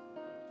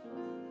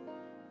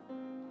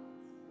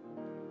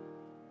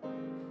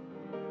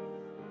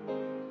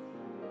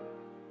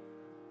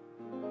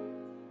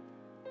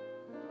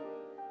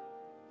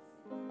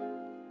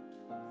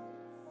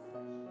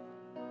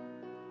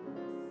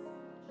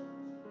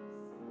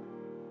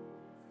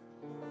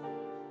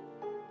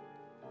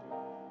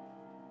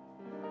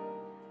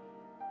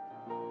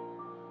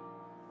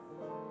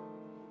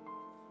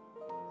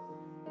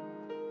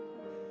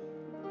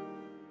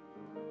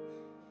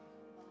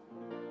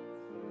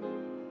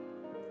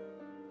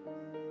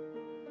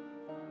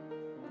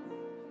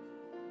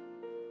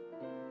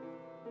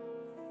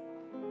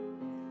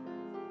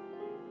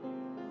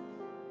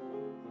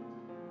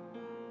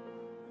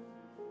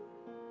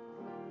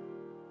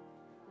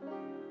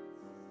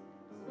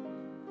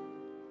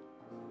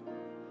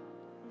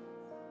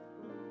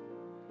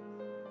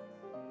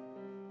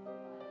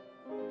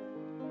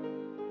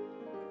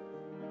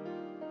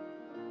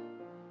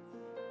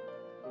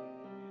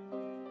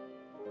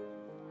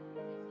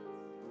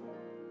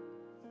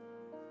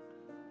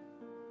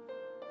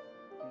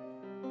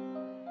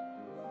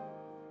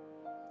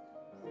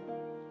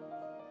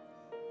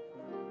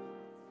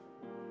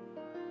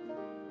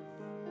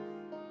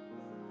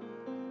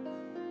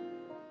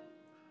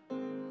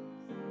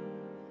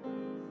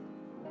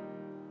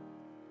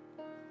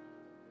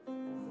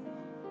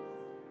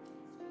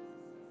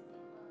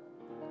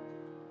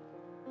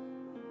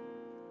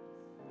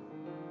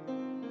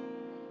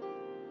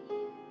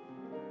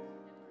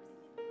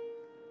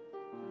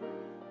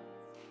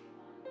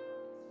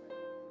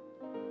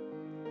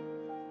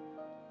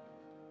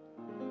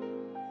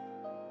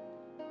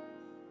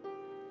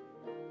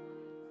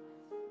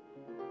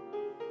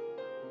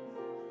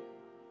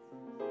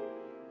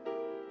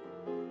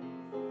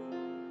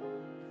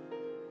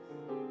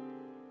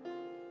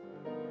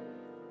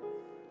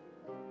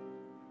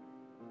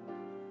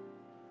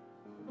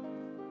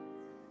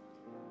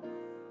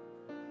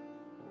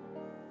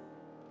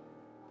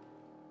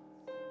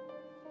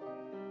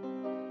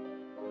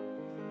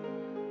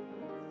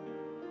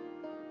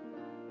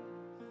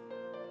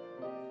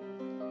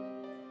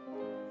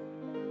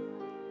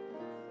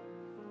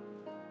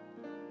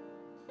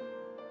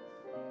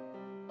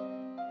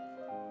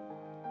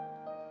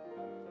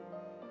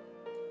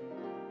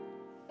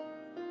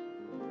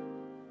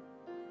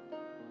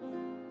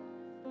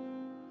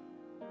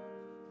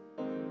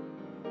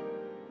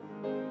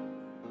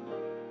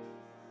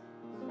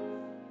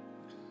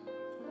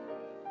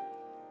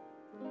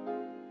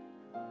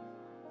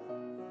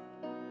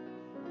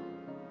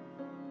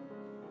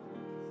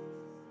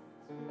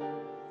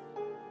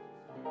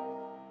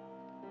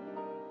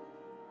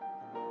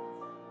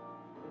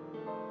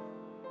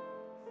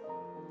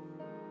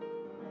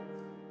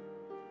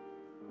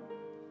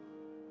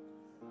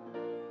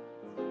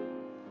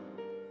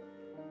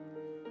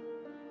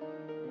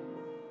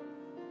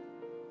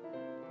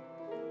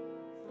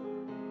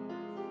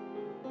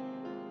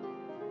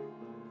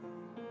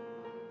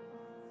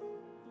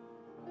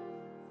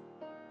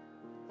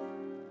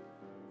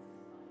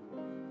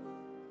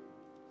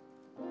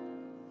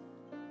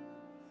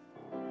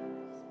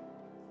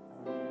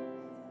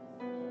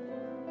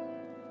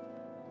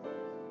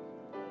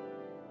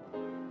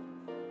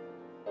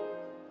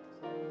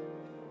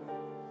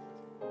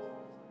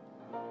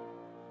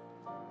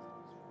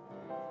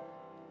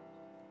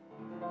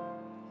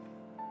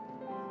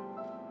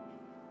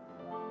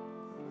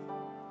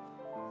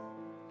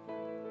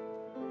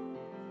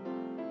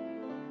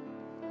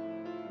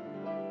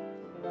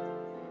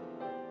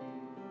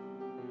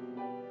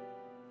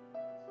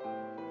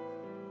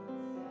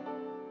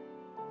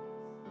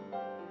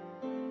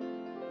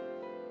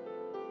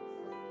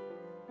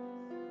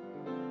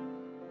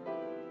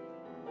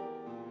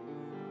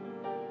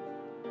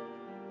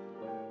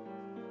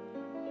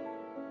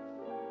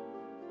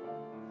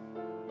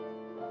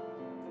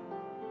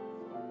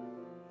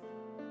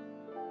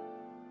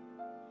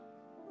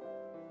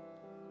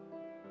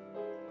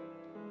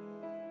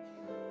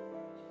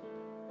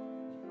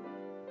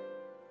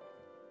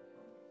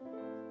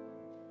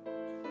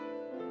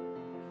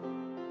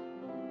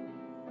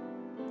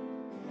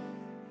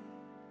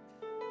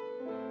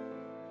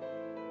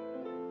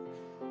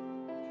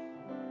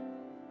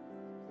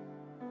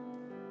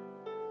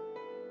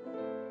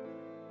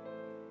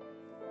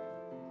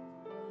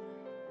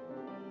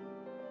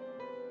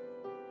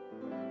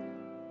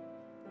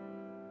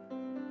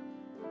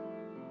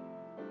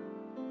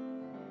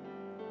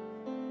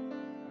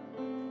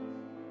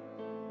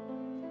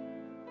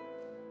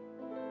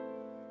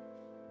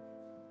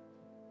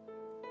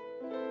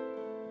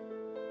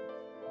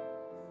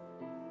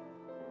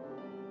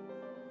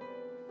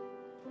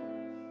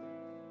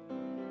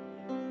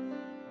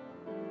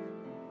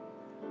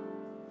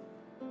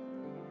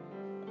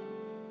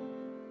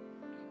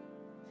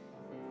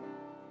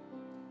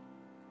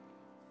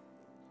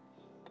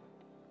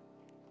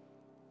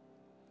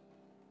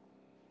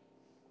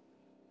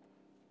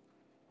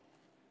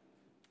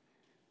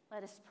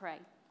 Let us pray.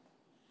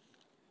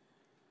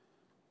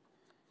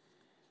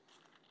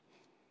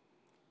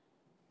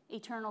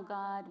 Eternal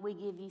God, we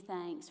give you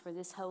thanks for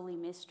this holy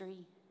mystery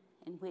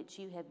in which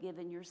you have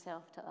given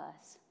yourself to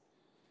us.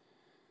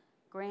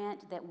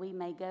 Grant that we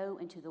may go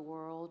into the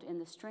world in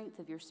the strength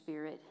of your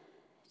Spirit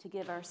to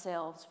give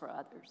ourselves for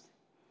others.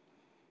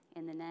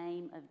 In the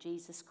name of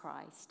Jesus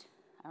Christ,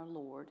 our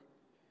Lord.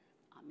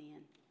 Amen.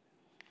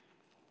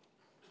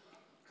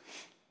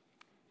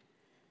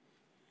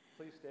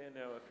 Please stand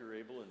now if you're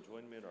able and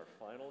join me in our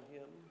final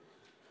hymn,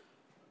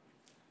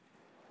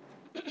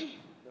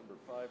 number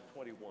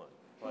 521.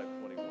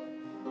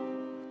 521.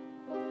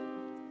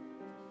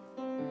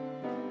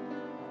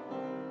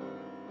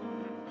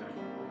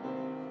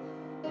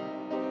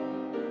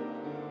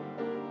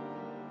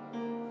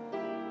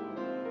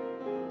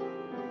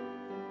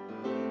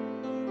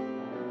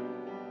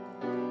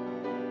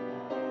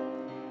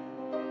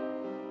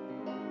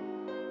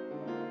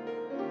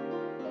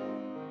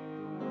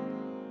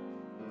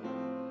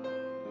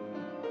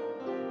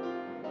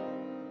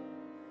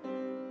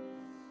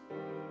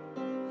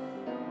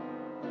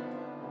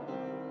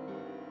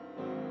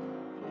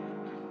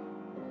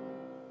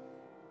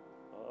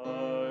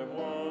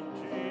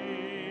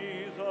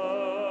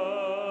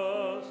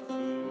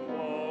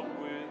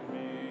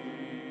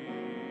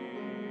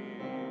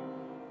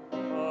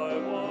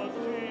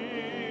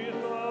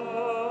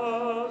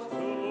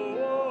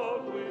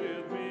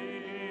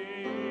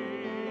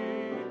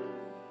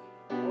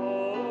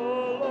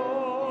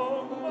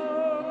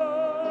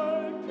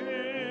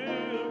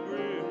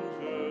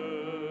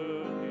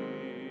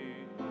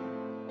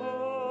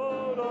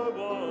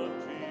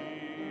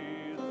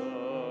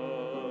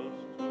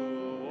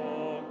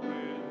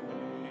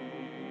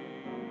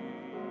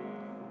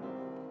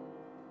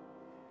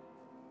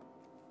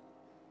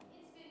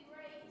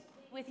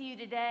 With you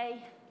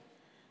today.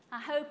 I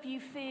hope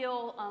you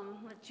feel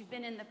that you've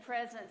been in the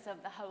presence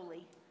of the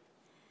holy.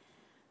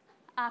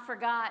 I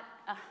forgot,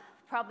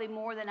 probably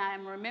more than I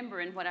am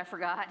remembering what I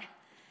forgot,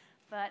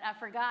 but I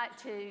forgot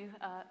to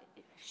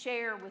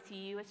share with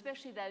you,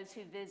 especially those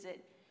who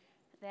visit,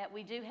 that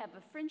we do have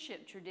a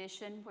friendship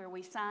tradition where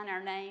we sign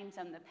our names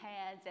on the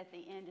pads at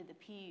the end of the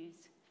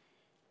pews.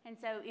 And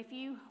so if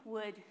you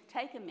would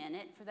take a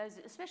minute, for those,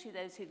 especially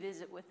those who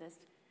visit with us,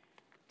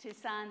 to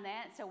sign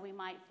that so we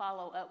might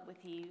follow up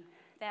with you,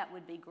 that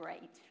would be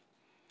great.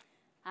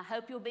 I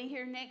hope you'll be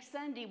here next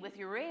Sunday with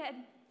your red,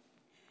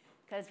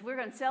 because we're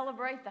going to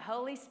celebrate the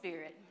Holy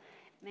Spirit.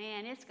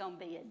 Man, it's going to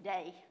be a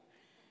day.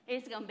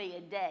 It's going to be a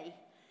day.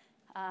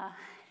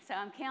 So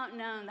I'm counting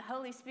on the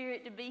Holy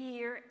Spirit to be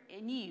here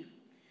and you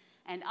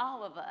and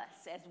all of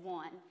us as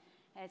one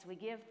as we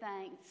give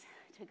thanks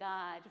to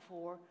God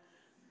for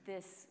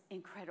this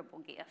incredible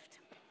gift.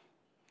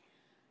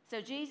 So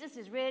Jesus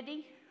is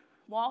ready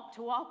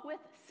to walk with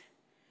us.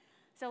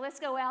 So let's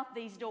go out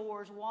these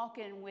doors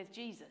walking with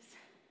Jesus.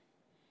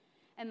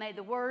 And may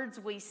the words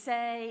we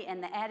say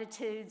and the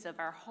attitudes of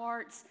our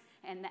hearts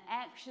and the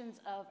actions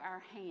of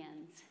our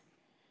hands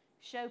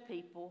show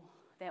people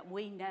that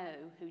we know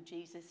who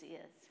Jesus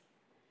is.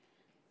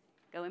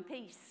 Go in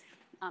peace.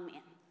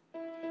 Amen.